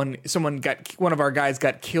 one of our guys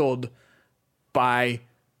got killed by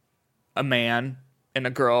a man and a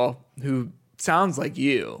girl who sounds like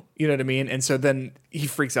you know what I mean? And so then he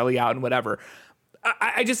freaks Ellie out and whatever.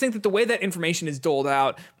 I just think that the way that information is doled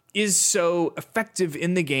out is so effective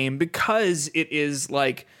in the game, because it is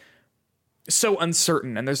like so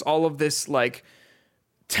uncertain, and there's all of this like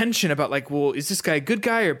tension about like, well, is this guy a good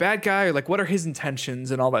guy or bad guy, or like what are his intentions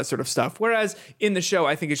and all that sort of stuff. Whereas in the show,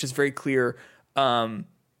 I think it's just very clear. I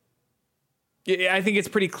think it's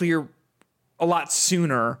pretty clear a lot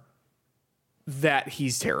sooner that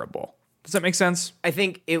he's terrible. Does that make sense? I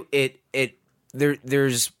think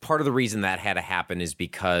there's part of the reason that had to happen is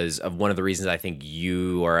because of one of the reasons I think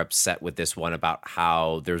you are upset with this one, about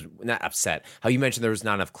how how you mentioned there was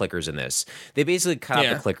not enough clickers in this. They basically cut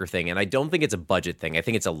out the clicker thing, and I don't think it's a budget thing. I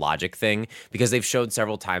think it's a logic thing, because they've showed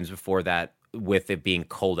several times before that with it being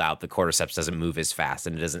cold out, the cordyceps doesn't move as fast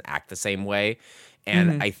and it doesn't act the same way.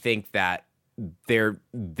 And I think that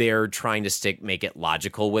they're trying to make it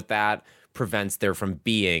logical with that, prevents there from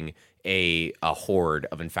being a horde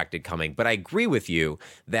of infected coming. But I agree with you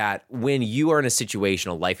that when you are in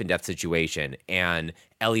a life and death situation, and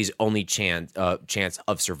Ellie's only chance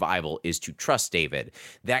of survival is to trust David,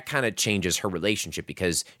 that kind of changes her relationship,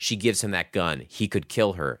 because she gives him that gun. He could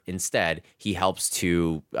kill her. Instead, he helps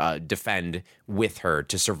to defend with her,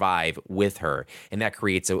 to survive with her. And that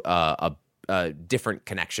creates a different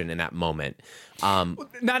connection in that moment.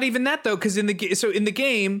 Not even that, though, because in the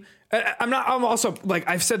game, I'm also like,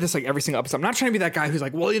 I've said this like every single episode. I'm not trying to be that guy who's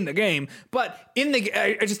like, well, in the game, but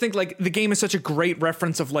I just think like the game is such a great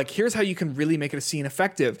reference of like, here's how you can really make it a scene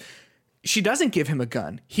effective. She doesn't give him a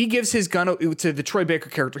gun. He gives his gun to the Troy Baker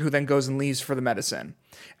character, who then goes and leaves for the medicine.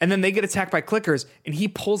 And then they get attacked by clickers, and he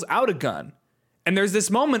pulls out a gun. And there's this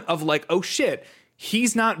moment of like, oh shit,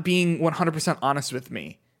 he's not being 100% honest with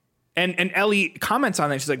me. And Ellie comments on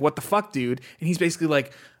that. She's like, what the fuck, dude? And he's basically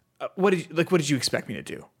like, what did you expect me to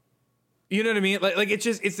do? You know what I mean? Like it's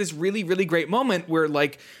this really, really great moment where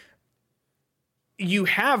like you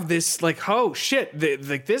have this like, oh shit,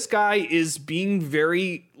 like this guy is being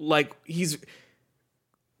very like, he's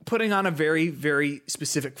putting on a very, very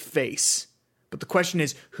specific face. But the question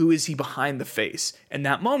is, who is he behind the face? And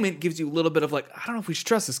that moment gives you a little bit of like, I don't know if we should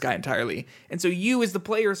trust this guy entirely. And so you as the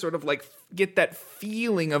player sort of like get that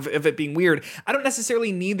feeling of it being weird. I don't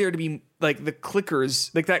necessarily need there to be like the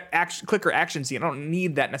clickers, like that clicker action scene. I don't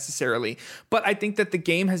need that necessarily. But I think that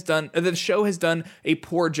the show has done a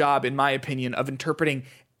poor job, in my opinion, of interpreting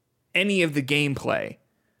any of the gameplay,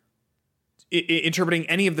 interpreting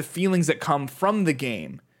any of the feelings that come from the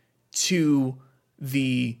game to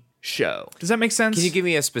the show. Does that make sense? Can you give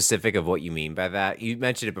me a specific of what you mean by that? You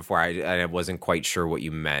mentioned it before. I wasn't quite sure what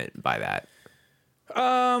you meant by that.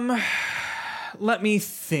 Let me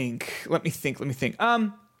think.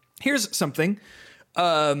 Here's something.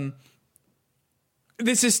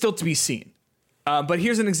 This is still to be seen. But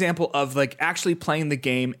here's an example of like actually playing the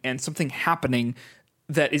game and something happening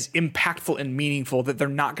that is impactful and meaningful that they're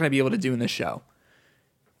not going to be able to do in the show.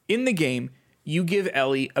 In the game, you give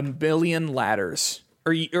Ellie a million ladders.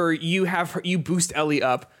 Or you boost Ellie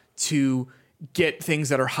up to get things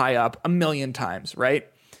that are high up a million times, right?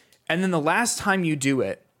 And then the last time you do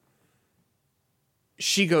it,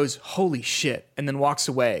 she goes, holy shit, and then walks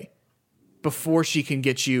away before she can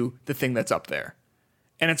get you the thing that's up there.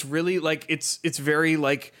 And it's really like, it's very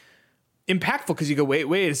like impactful because you go, wait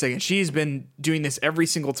a second, she's been doing this every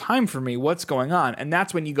single time for me. What's going on? And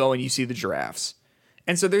that's when you go and you see the giraffes.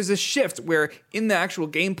 And so there's this shift where in the actual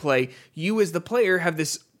gameplay, you as the player have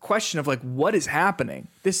this question of like, what is happening?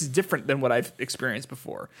 This is different than what I've experienced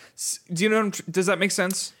before. Do you know? Does that make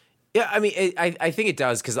sense? Yeah, I mean, I think it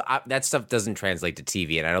does because that stuff doesn't translate to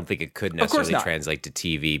TV, and I don't think it could necessarily translate to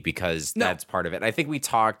TV because that's part of it. I think we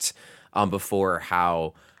talked before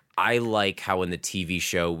how I like how in the TV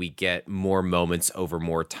show we get more moments over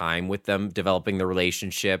more time with them developing the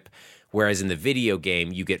relationship, whereas in the video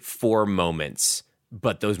game you get 4 moments.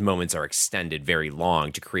 But those moments are extended very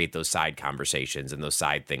long to create those side conversations and those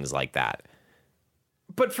side things like that.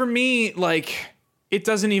 But for me, like, it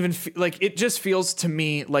doesn't even it just feels to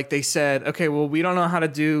me like they said, okay, well, we don't know how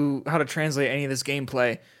to translate any of this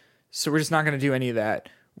gameplay, so we're just not going to do any of that.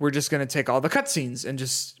 We're just going to take all the cutscenes and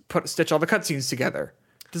just stitch all the cutscenes together.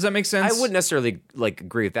 Does that make sense? I wouldn't necessarily like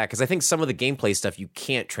agree with that because I think some of the gameplay stuff you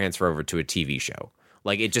can't transfer over to a TV show.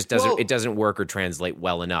 Like it just doesn't it doesn't work or translate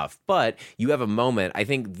well enough. But you have a moment. I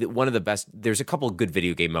think one of the best. There's a couple of good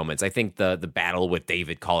video game moments. I think the battle with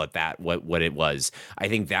David, call it that, what it was. I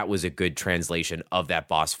think that was a good translation of that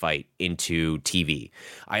boss fight into TV.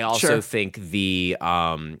 I also think the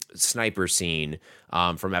sniper scene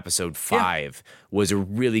from episode 5 was a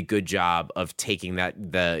really good job of taking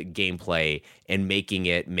the gameplay and making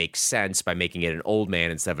it make sense by making it an old man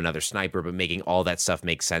instead of another sniper, but making all that stuff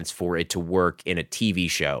make sense for it to work in a TV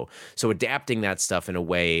show. So adapting that stuff in a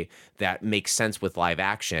way that makes sense with live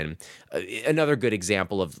action. Another good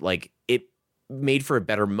example of like it made for a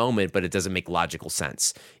better moment, but it doesn't make logical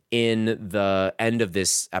sense. In the end of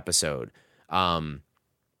this episode,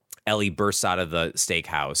 Ellie bursts out of the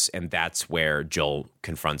steakhouse, and that's where Joel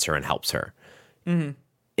confronts her and helps her. Mm-hmm.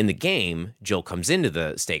 In the game, Joel comes into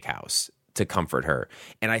the steakhouse to comfort her,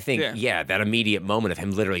 and I think, that immediate moment of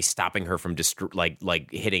him literally stopping her from like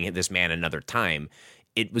hitting this man another time,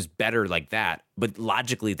 it was better like that. But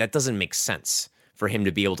logically, that doesn't make sense for him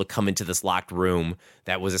to be able to come into this locked room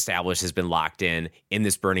that was established has been locked in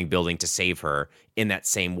this burning building to save her in that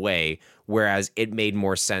same way. Whereas it made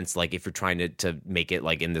more sense, like if you're trying to make it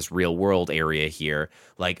like in this real world area here,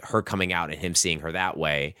 like her coming out and him seeing her that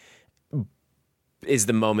way. Is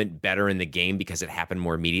the moment better in the game because it happened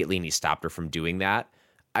more immediately and he stopped her from doing that?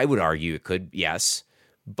 I would argue it could, yes,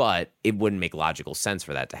 but it wouldn't make logical sense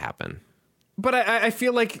for that to happen. But I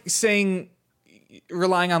feel like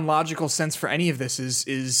relying on logical sense for any of this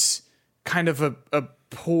is kind of a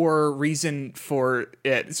poor reason for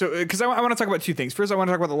it. So, because I want to talk about two things. First, I want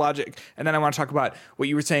to talk about the logic, and then I want to talk about what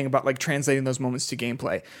you were saying about like translating those moments to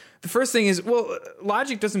gameplay. The first thing is, well,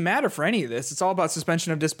 logic doesn't matter for any of this. It's all about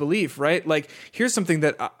suspension of disbelief, right? Like, here's something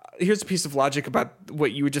that here's a piece of logic about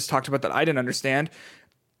what you just talked about that I didn't understand.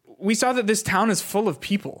 we saw that this town is full of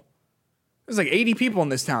people. There's like 80 people in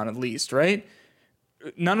this town at least, right?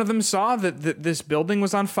 None of them saw that this building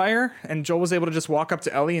was on fire, and Joel was able to just walk up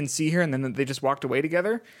to Ellie and see her, and then they just walked away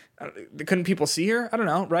together. Couldn't people see her? I don't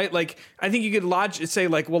know, right? Like, I think you could say,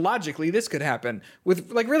 like, well, logically, this could happen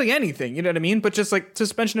with, like, really anything, you know what I mean? But just, like,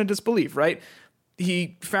 suspension of disbelief, right?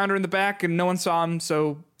 He found her in the back, and no one saw him,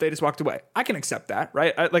 so they just walked away. I can accept that,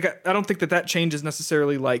 right? I don't think that change is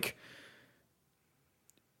necessarily, like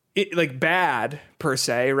bad, per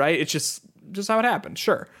se, right? It's just how it happened,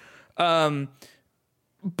 sure.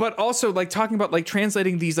 But also, like, talking about, like,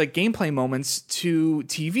 translating these, like, gameplay moments to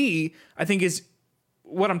TV, I think is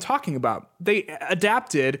what I'm talking about. They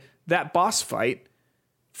adapted that boss fight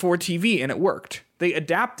for TV, and it worked. They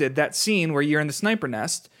adapted that scene where you're in the sniper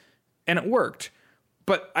nest, and it worked.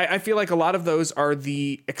 But I feel like a lot of those are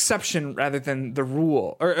the exception rather than the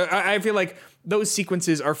rule. Or I feel like those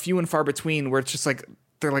sequences are few and far between, where it's just like,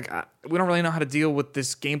 they're like, we don't really know how to deal with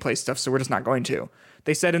this gameplay stuff, so we're just not going to.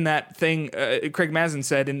 They said in that thing, Craig Mazin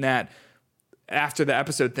said in that after the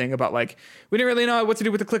episode thing about, like, we didn't really know what to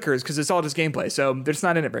do with the clickers because it's all just gameplay, so they're just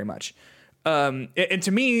not in it very much. And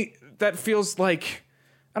to me, that feels like,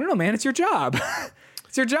 I don't know, man, it's your job.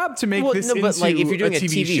 It's your job to make this into but like if you're doing a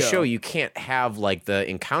TV show, you can't have like the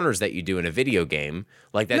encounters that you do in a video game.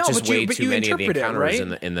 Like that's No, just but you- way but too you many of the interpret it, encounters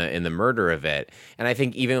right? in the murder of it. And I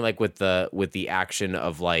think even like with the action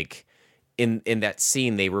of like in that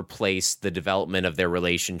scene, they replaced the development of their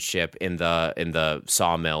relationship in the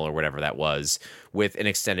sawmill or whatever that was with an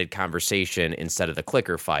extended conversation instead of the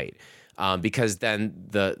clicker fight. Because then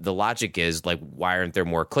the logic is like, why aren't there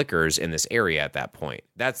more clickers in this area at that point?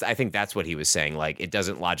 I think that's what he was saying. Like, it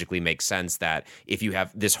doesn't logically make sense that if you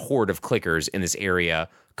have this horde of clickers in this area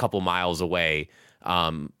a couple miles away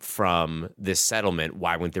from this settlement,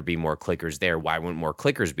 why wouldn't there be more clickers there? Why wouldn't more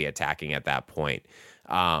clickers be attacking at that point?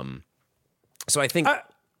 So I think,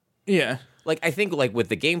 yeah. like, I think like with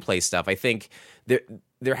the gameplay stuff, I think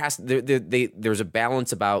there's a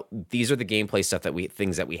balance about these are the gameplay stuff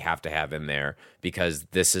things that we have to have in there because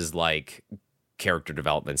this is like character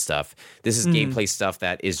development stuff. This is gameplay stuff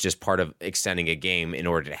that is just part of extending a game in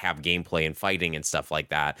order to have gameplay and fighting and stuff like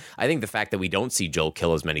that. I think the fact that we don't see Joel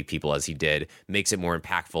kill as many people as he did makes it more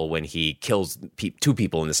impactful when he kills two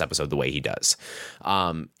people in this episode the way he does.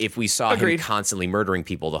 If we saw him constantly murdering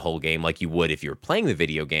people the whole game like you would if you were playing the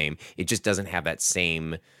video game, it just doesn't have that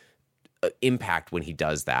same impact when he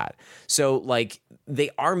does that. So like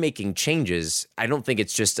they are making changes. I don't think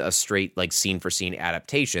it's just a straight like scene for scene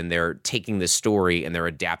adaptation. They're taking the story and they're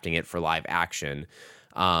adapting it for live action.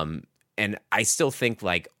 And I still think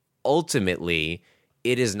like ultimately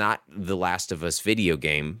it is not the Last of Us video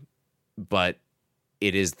game, but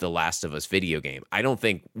it is the Last of Us video game. I don't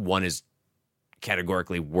think one is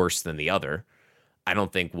categorically worse than the other. I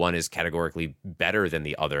don't think one is categorically better than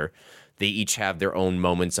the other. They each have their own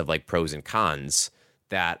moments of like pros and cons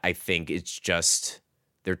that I think it's just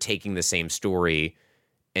they're taking the same story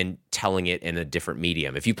and telling it in a different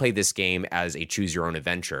medium. If you played this game as a choose your own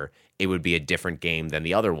adventure, it would be a different game than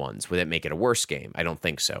the other ones. Would it make it a worse game? I don't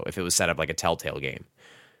think so. If it was set up like a Telltale game.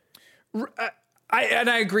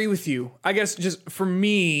 I agree with you. I guess just for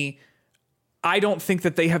me, I don't think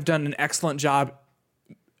that they have done an excellent job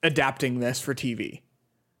adapting this for TV.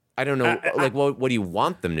 I don't know. What do you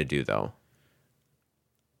want them to do, though?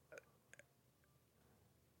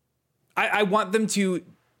 I want them to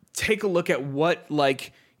take a look at what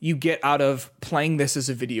like you get out of playing this as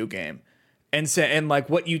a video game, and like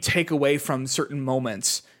what you take away from certain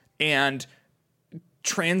moments and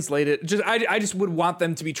translate it. I just would want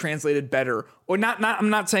them to be translated better, or not.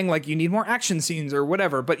 I'm not saying like you need more action scenes or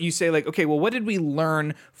whatever, but you say like, okay, well, what did we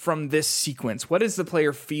learn from this sequence? What does the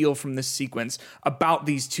player feel from this sequence about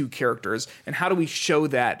these two characters, and how do we show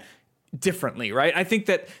that differently, right? I think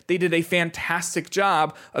that they did a fantastic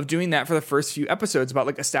job of doing that for the first few episodes about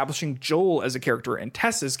like establishing Joel as a character and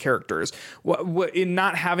Tessa's characters, in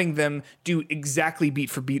not having them do exactly beat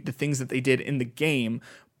for beat the things that they did in the game,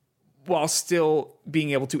 while still being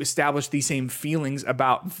able to establish these same feelings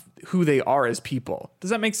about who they are as people. Does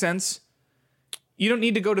that make sense? You don't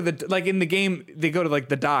need to go to the, like in the game, they go to like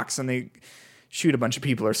the docks and they shoot a bunch of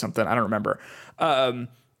people or something. I don't remember. That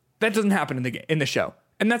doesn't happen in the show.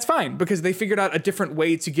 And that's fine because they figured out a different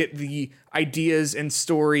way to get the ideas and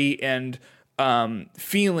story and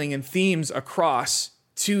feeling and themes across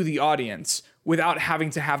to the audience without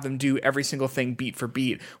having to have them do every single thing beat for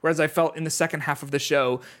beat. Whereas I felt in the second half of the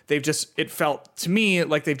show, it felt to me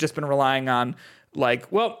like they've just been relying on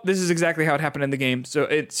like, well, this is exactly how it happened in the game, so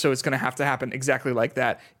it's going to have to happen exactly like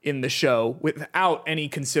that in the show without any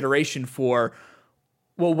consideration for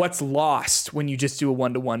well, what's lost when you just do a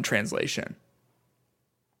 1-to-1 translation?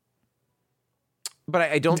 But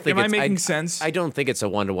I don't think am I making sense? I don't think it's a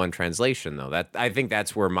 1-to-1 translation though. That I think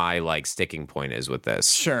that's where my like sticking point is with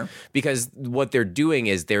this. Sure. Because what they're doing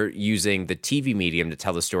is they're using the TV medium to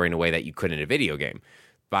tell the story in a way that you couldn't in a video game,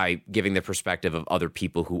 by giving the perspective of other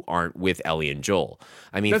people who aren't with Ellie and Joel.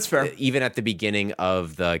 I mean, that's fair. Even at the beginning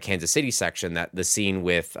of the Kansas City section, that the scene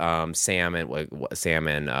with Sam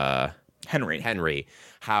and Henry,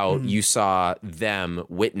 how you saw them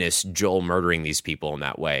witness Joel murdering these people in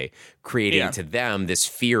that way, creating to them this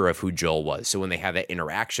fear of who Joel was. So when they had that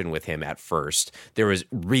interaction with him at first, there was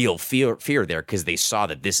real fear there because they saw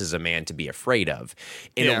that this is a man to be afraid of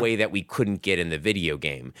in a way that we couldn't get in the video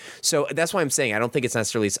game. So that's why I'm saying I don't think it's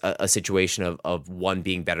necessarily a situation of one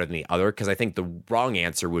being better than the other, because I think the wrong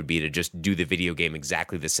answer would be to just do the video game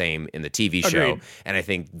exactly the same in the TV show. And I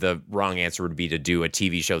think the wrong answer would be to do a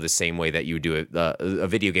TV show the same way that you would do a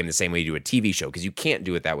video game the same way you do a TV show, because you can't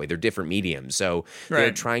do it that way. They're different mediums. So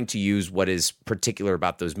they're trying to use what is particular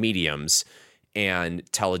about those mediums and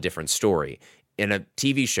tell a different story. In a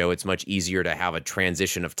TV show, it's much easier to have a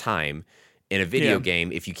transition of time. In a video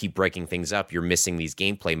game, if you keep breaking things up, you're missing these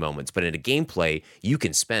gameplay moments. But in a gameplay, you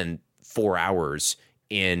can spend 4 hours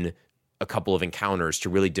in a couple of encounters to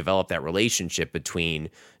really develop that relationship between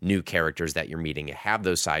new characters that you're meeting and have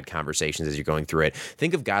those side conversations as you're going through it.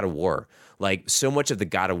 Think of God of War. Like, so much of the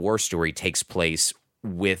God of War story takes place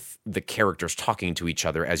with the characters talking to each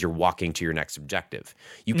other as you're walking to your next objective.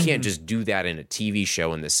 You can't just do that in a TV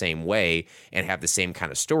show in the same way and have the same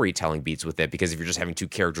kind of storytelling beats with it, because if you're just having two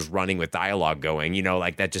characters running with dialogue going, you know,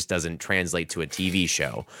 like that just doesn't translate to a TV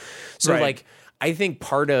show. So like, I think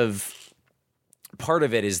part of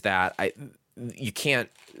it is that you can't.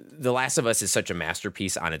 The Last of Us is such a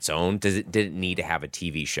masterpiece on its own. Did it need to have a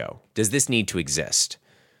TV show? Does this need to exist?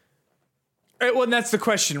 Right, well, and that's the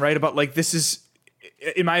question, right? About like, this is,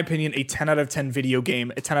 in my opinion, a 10 out of 10 video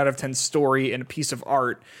game, a 10 out of 10 story, and a piece of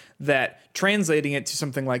art that translating it to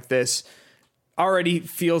something like this already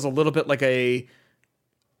feels a little bit like a,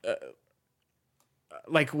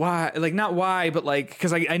 like why, like not why, but like,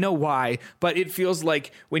 because I know why, but it feels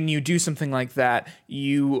like when you do something like that,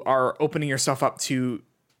 you are opening yourself up to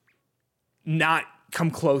not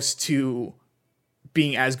come close to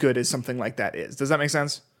being as good as something like that is. Does that make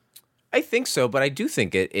sense? I think so, but I do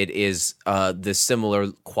think it is the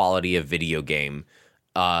similar quality of video game.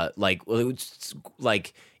 Like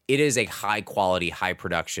it is a high quality, high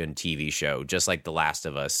production TV show, just like The Last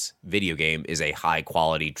of Us video game is a high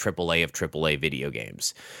quality AAA of AAA video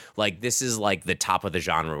games. Like, this is like the top of the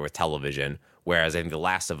genre with television, whereas I think The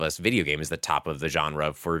Last of Us video game is the top of the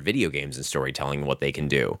genre for video games and storytelling and what they can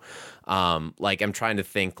do. Like, I'm trying to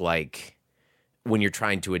think, like, when you're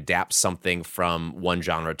trying to adapt something from one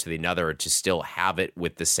genre to the another to still have it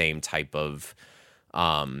with the same type of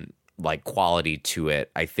like quality to it,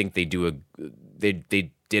 I think they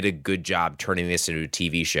did a good job turning this into a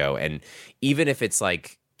TV show. And even if it's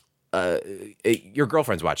like your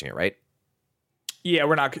girlfriend's watching it, right?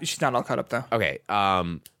 Yeah, she's not all caught up though. Okay.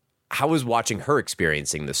 How was watching her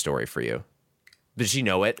experiencing the story for you? Does she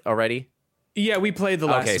know it already? Yeah, we played The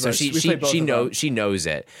Last of Us. Okay, so she knows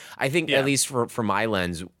it. I think at least from my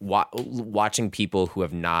lens, watching people who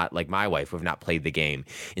have not, like my wife, who have not played the game,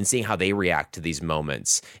 and seeing how they react to these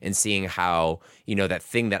moments, and seeing how, you know, that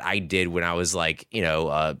thing that I did when I was like, you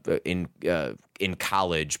know, in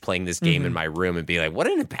college playing this game in my room and being like, what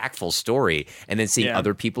an impactful story, and then seeing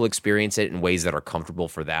other people experience it in ways that are comfortable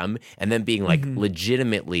for them, and then being like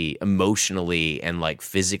legitimately emotionally and like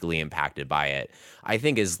physically impacted by it, I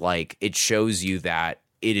think is like, it shows you that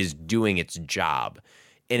it is doing its job.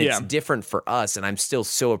 And it's different for us, and I'm still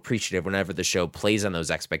so appreciative whenever the show plays on those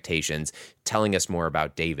expectations, telling us more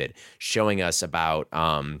about David, showing us about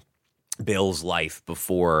Bill's life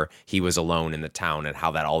before he was alone in the town and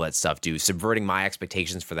how all that stuff do, subverting my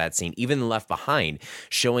expectations for that scene, even Left Behind,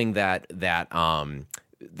 showing that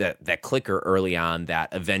clicker early on that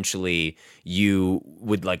eventually you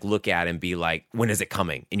would like look at and be like, when is it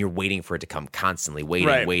coming? And you're waiting for it to come, constantly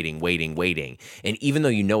waiting. And even though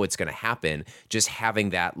you know it's going to happen, just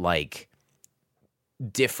having that like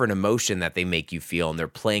different emotion that they make you feel, and they're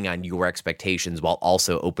playing on your expectations while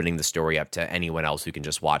also opening the story up to anyone else who can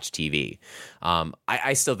just watch TV.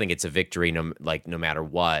 I still think it's a victory, no matter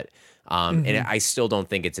what. And I still don't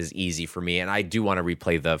think it's as easy for me. And I do want to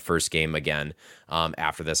replay the first game again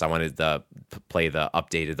after this. I wanted to play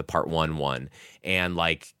the part 1 and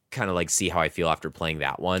like kind of like see how I feel after playing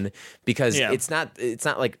that one, because it's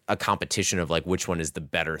not like a competition of like which one is the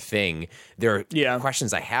better thing. There are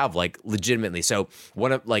questions I have like legitimately. So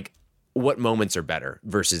one of like what moments are better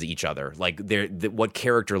versus each other. Like what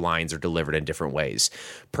character lines are delivered in different ways.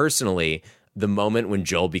 Personally, the moment when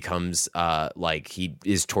Joel becomes like he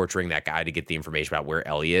is torturing that guy to get the information about where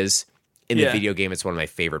Ellie is in the video game, it's one of my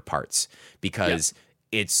favorite parts because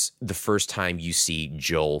it's the first time you see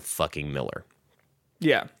Joel fucking Miller.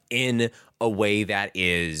 Yeah. In a way that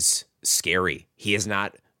is scary. He is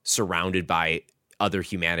not surrounded by other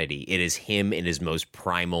humanity. It is him in his most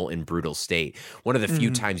primal and brutal state. One of the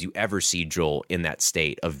few times you ever see Joel in that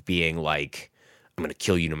state of being like, I'm going to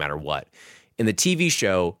kill you no matter what. In the TV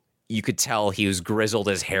show, you could tell he was grizzled.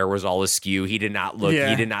 His hair was all askew. He did not look,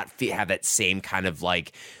 he did not have that same kind of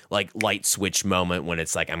like light switch moment when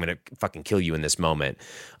it's like, I'm going to fucking kill you in this moment.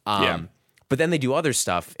 But then they do other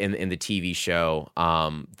stuff in the TV show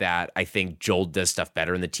that I think Joel does stuff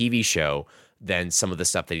better in the TV show than some of the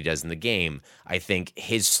stuff that he does in the game. I think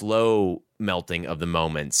his slow melting of the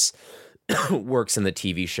moments works in the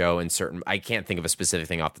TV show in certain. I can't think of a specific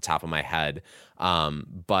thing off the top of my head,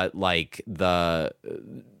 but like the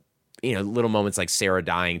little moments like Sarah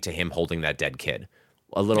dying to him holding that dead kid.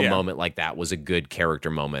 A little moment like that was a good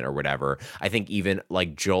character moment or whatever. I think even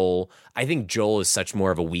like Joel, I think Joel is such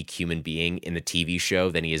more of a weak human being in the TV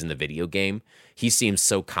show than he is in the video game. He seems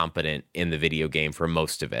so competent in the video game for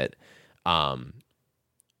most of it. I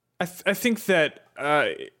think that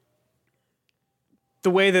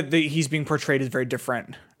the way that he's being portrayed is very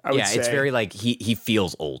different. I would say. It's very like he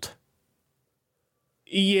feels old.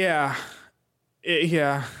 Yeah.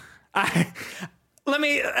 I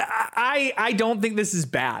don't think this is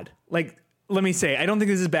bad. Like, let me say, I don't think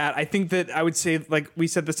this is bad. I think that I would say, like we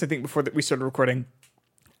said this, I think before that we started recording,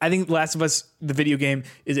 I think Last of Us, the video game,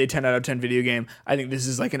 is a 10 out of 10 video game. I think this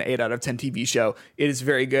is like an 8 out of 10 TV show. It is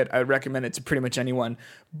very good. I would recommend it to pretty much anyone.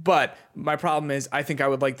 But my problem is I think I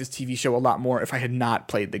would like this TV show a lot more if I had not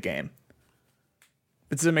played the game.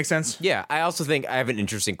 Does that make sense? Yeah, I also think I have an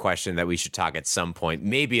interesting question that we should talk at some point,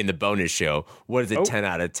 maybe in the bonus show. What is a 10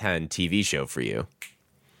 out of 10 TV show for you?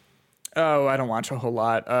 Oh, I don't watch a whole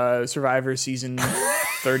lot. Survivor season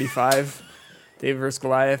 35, David vs.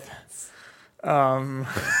 Goliath.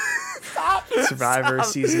 Survivor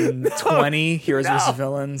season 20, Heroes vs.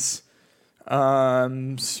 Villains.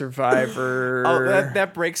 Survivor. Oh,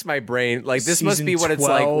 that breaks my brain. Like this must be what 12, it's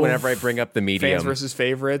like whenever I bring up the medium. Fans versus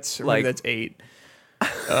favorites. Or like that's 8.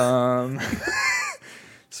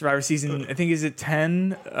 Survivor season, I think, is it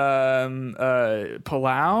 10?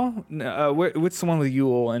 Palau? No, what's the one with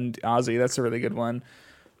Yule and Ozzy? That's a really good one.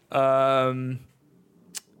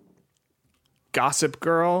 Gossip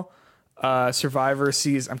Girl. Survivor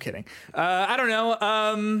season. I'm kidding. I don't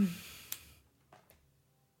know.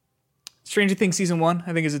 Stranger Things season 1,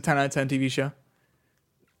 I think, is a 10 out of 10 TV show.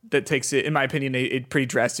 That takes it, in my opinion, a pretty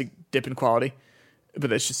drastic dip in quality. But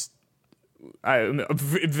that's just a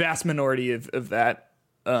vast minority of that.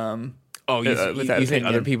 You think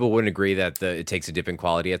other people wouldn't agree that it takes a dip in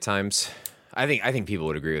quality at times? I think people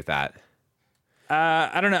would agree with that.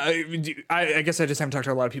 I don't know. I guess I just haven't talked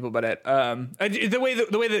to a lot of people about it. The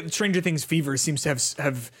way that Stranger Things fever seems to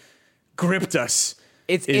have gripped us.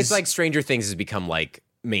 It's like Stranger Things has become like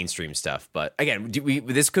mainstream stuff. But again,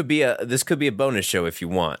 this could be a bonus show if you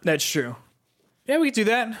want. That's true. Yeah, we could do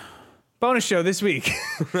that. Bonus show this week.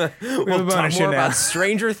 We'll talk more about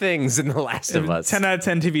Stranger Things and The Last of Us. 10 out of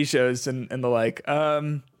 10 TV shows and the like.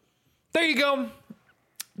 There you go.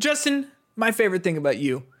 Justin, my favorite thing about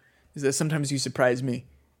you is that sometimes you surprise me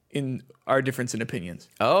in our difference in opinions.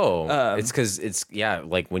 It's because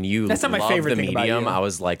like when you that's not my favorite the thing medium, about you. I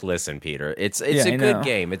was like, listen, Peter, it's a good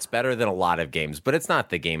game. It's better than a lot of games, but it's not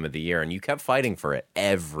the game of the year, and you kept fighting for it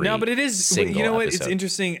every No, but it is, you know what, episode. It's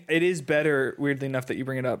interesting. It is better, weirdly enough, that you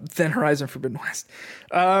bring it up than Horizon Forbidden West.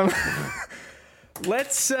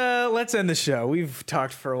 Let's end the show. We've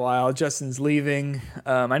talked for a while. Justin's leaving.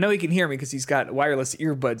 I know he can hear me because he's got wireless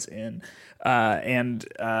earbuds in. And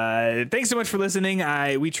thanks so much for listening.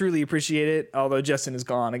 We truly appreciate it, although Justin is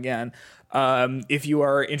gone again. If you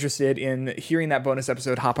are interested in hearing that bonus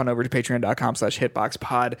episode, hop on over to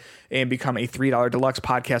patreon.com/hitboxpod and become a $3 deluxe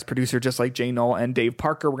podcast producer, just like Jay Knoll and Dave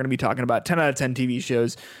Parker. We're going to be talking about 10 out of 10 TV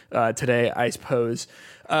shows today, I suppose.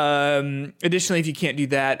 Additionally, if you can't do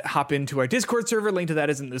that, hop into our Discord server. Link to that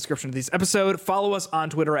is in the description of this episode. Follow us on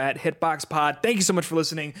Twitter at HitboxPod. Thank you so much for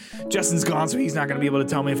listening. Justin's gone, so he's not going to be able to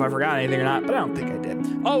tell me if I forgot anything or not, but I don't think I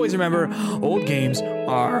did. Always remember, old games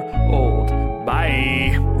are old.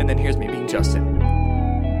 Bye. And then here's me being Justin.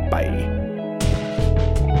 Bye.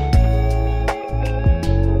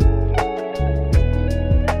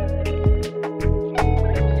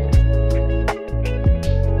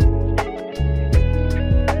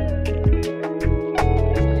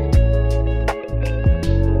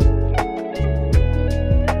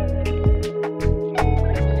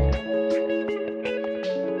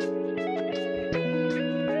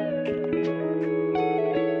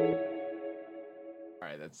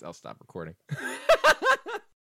 stop recording.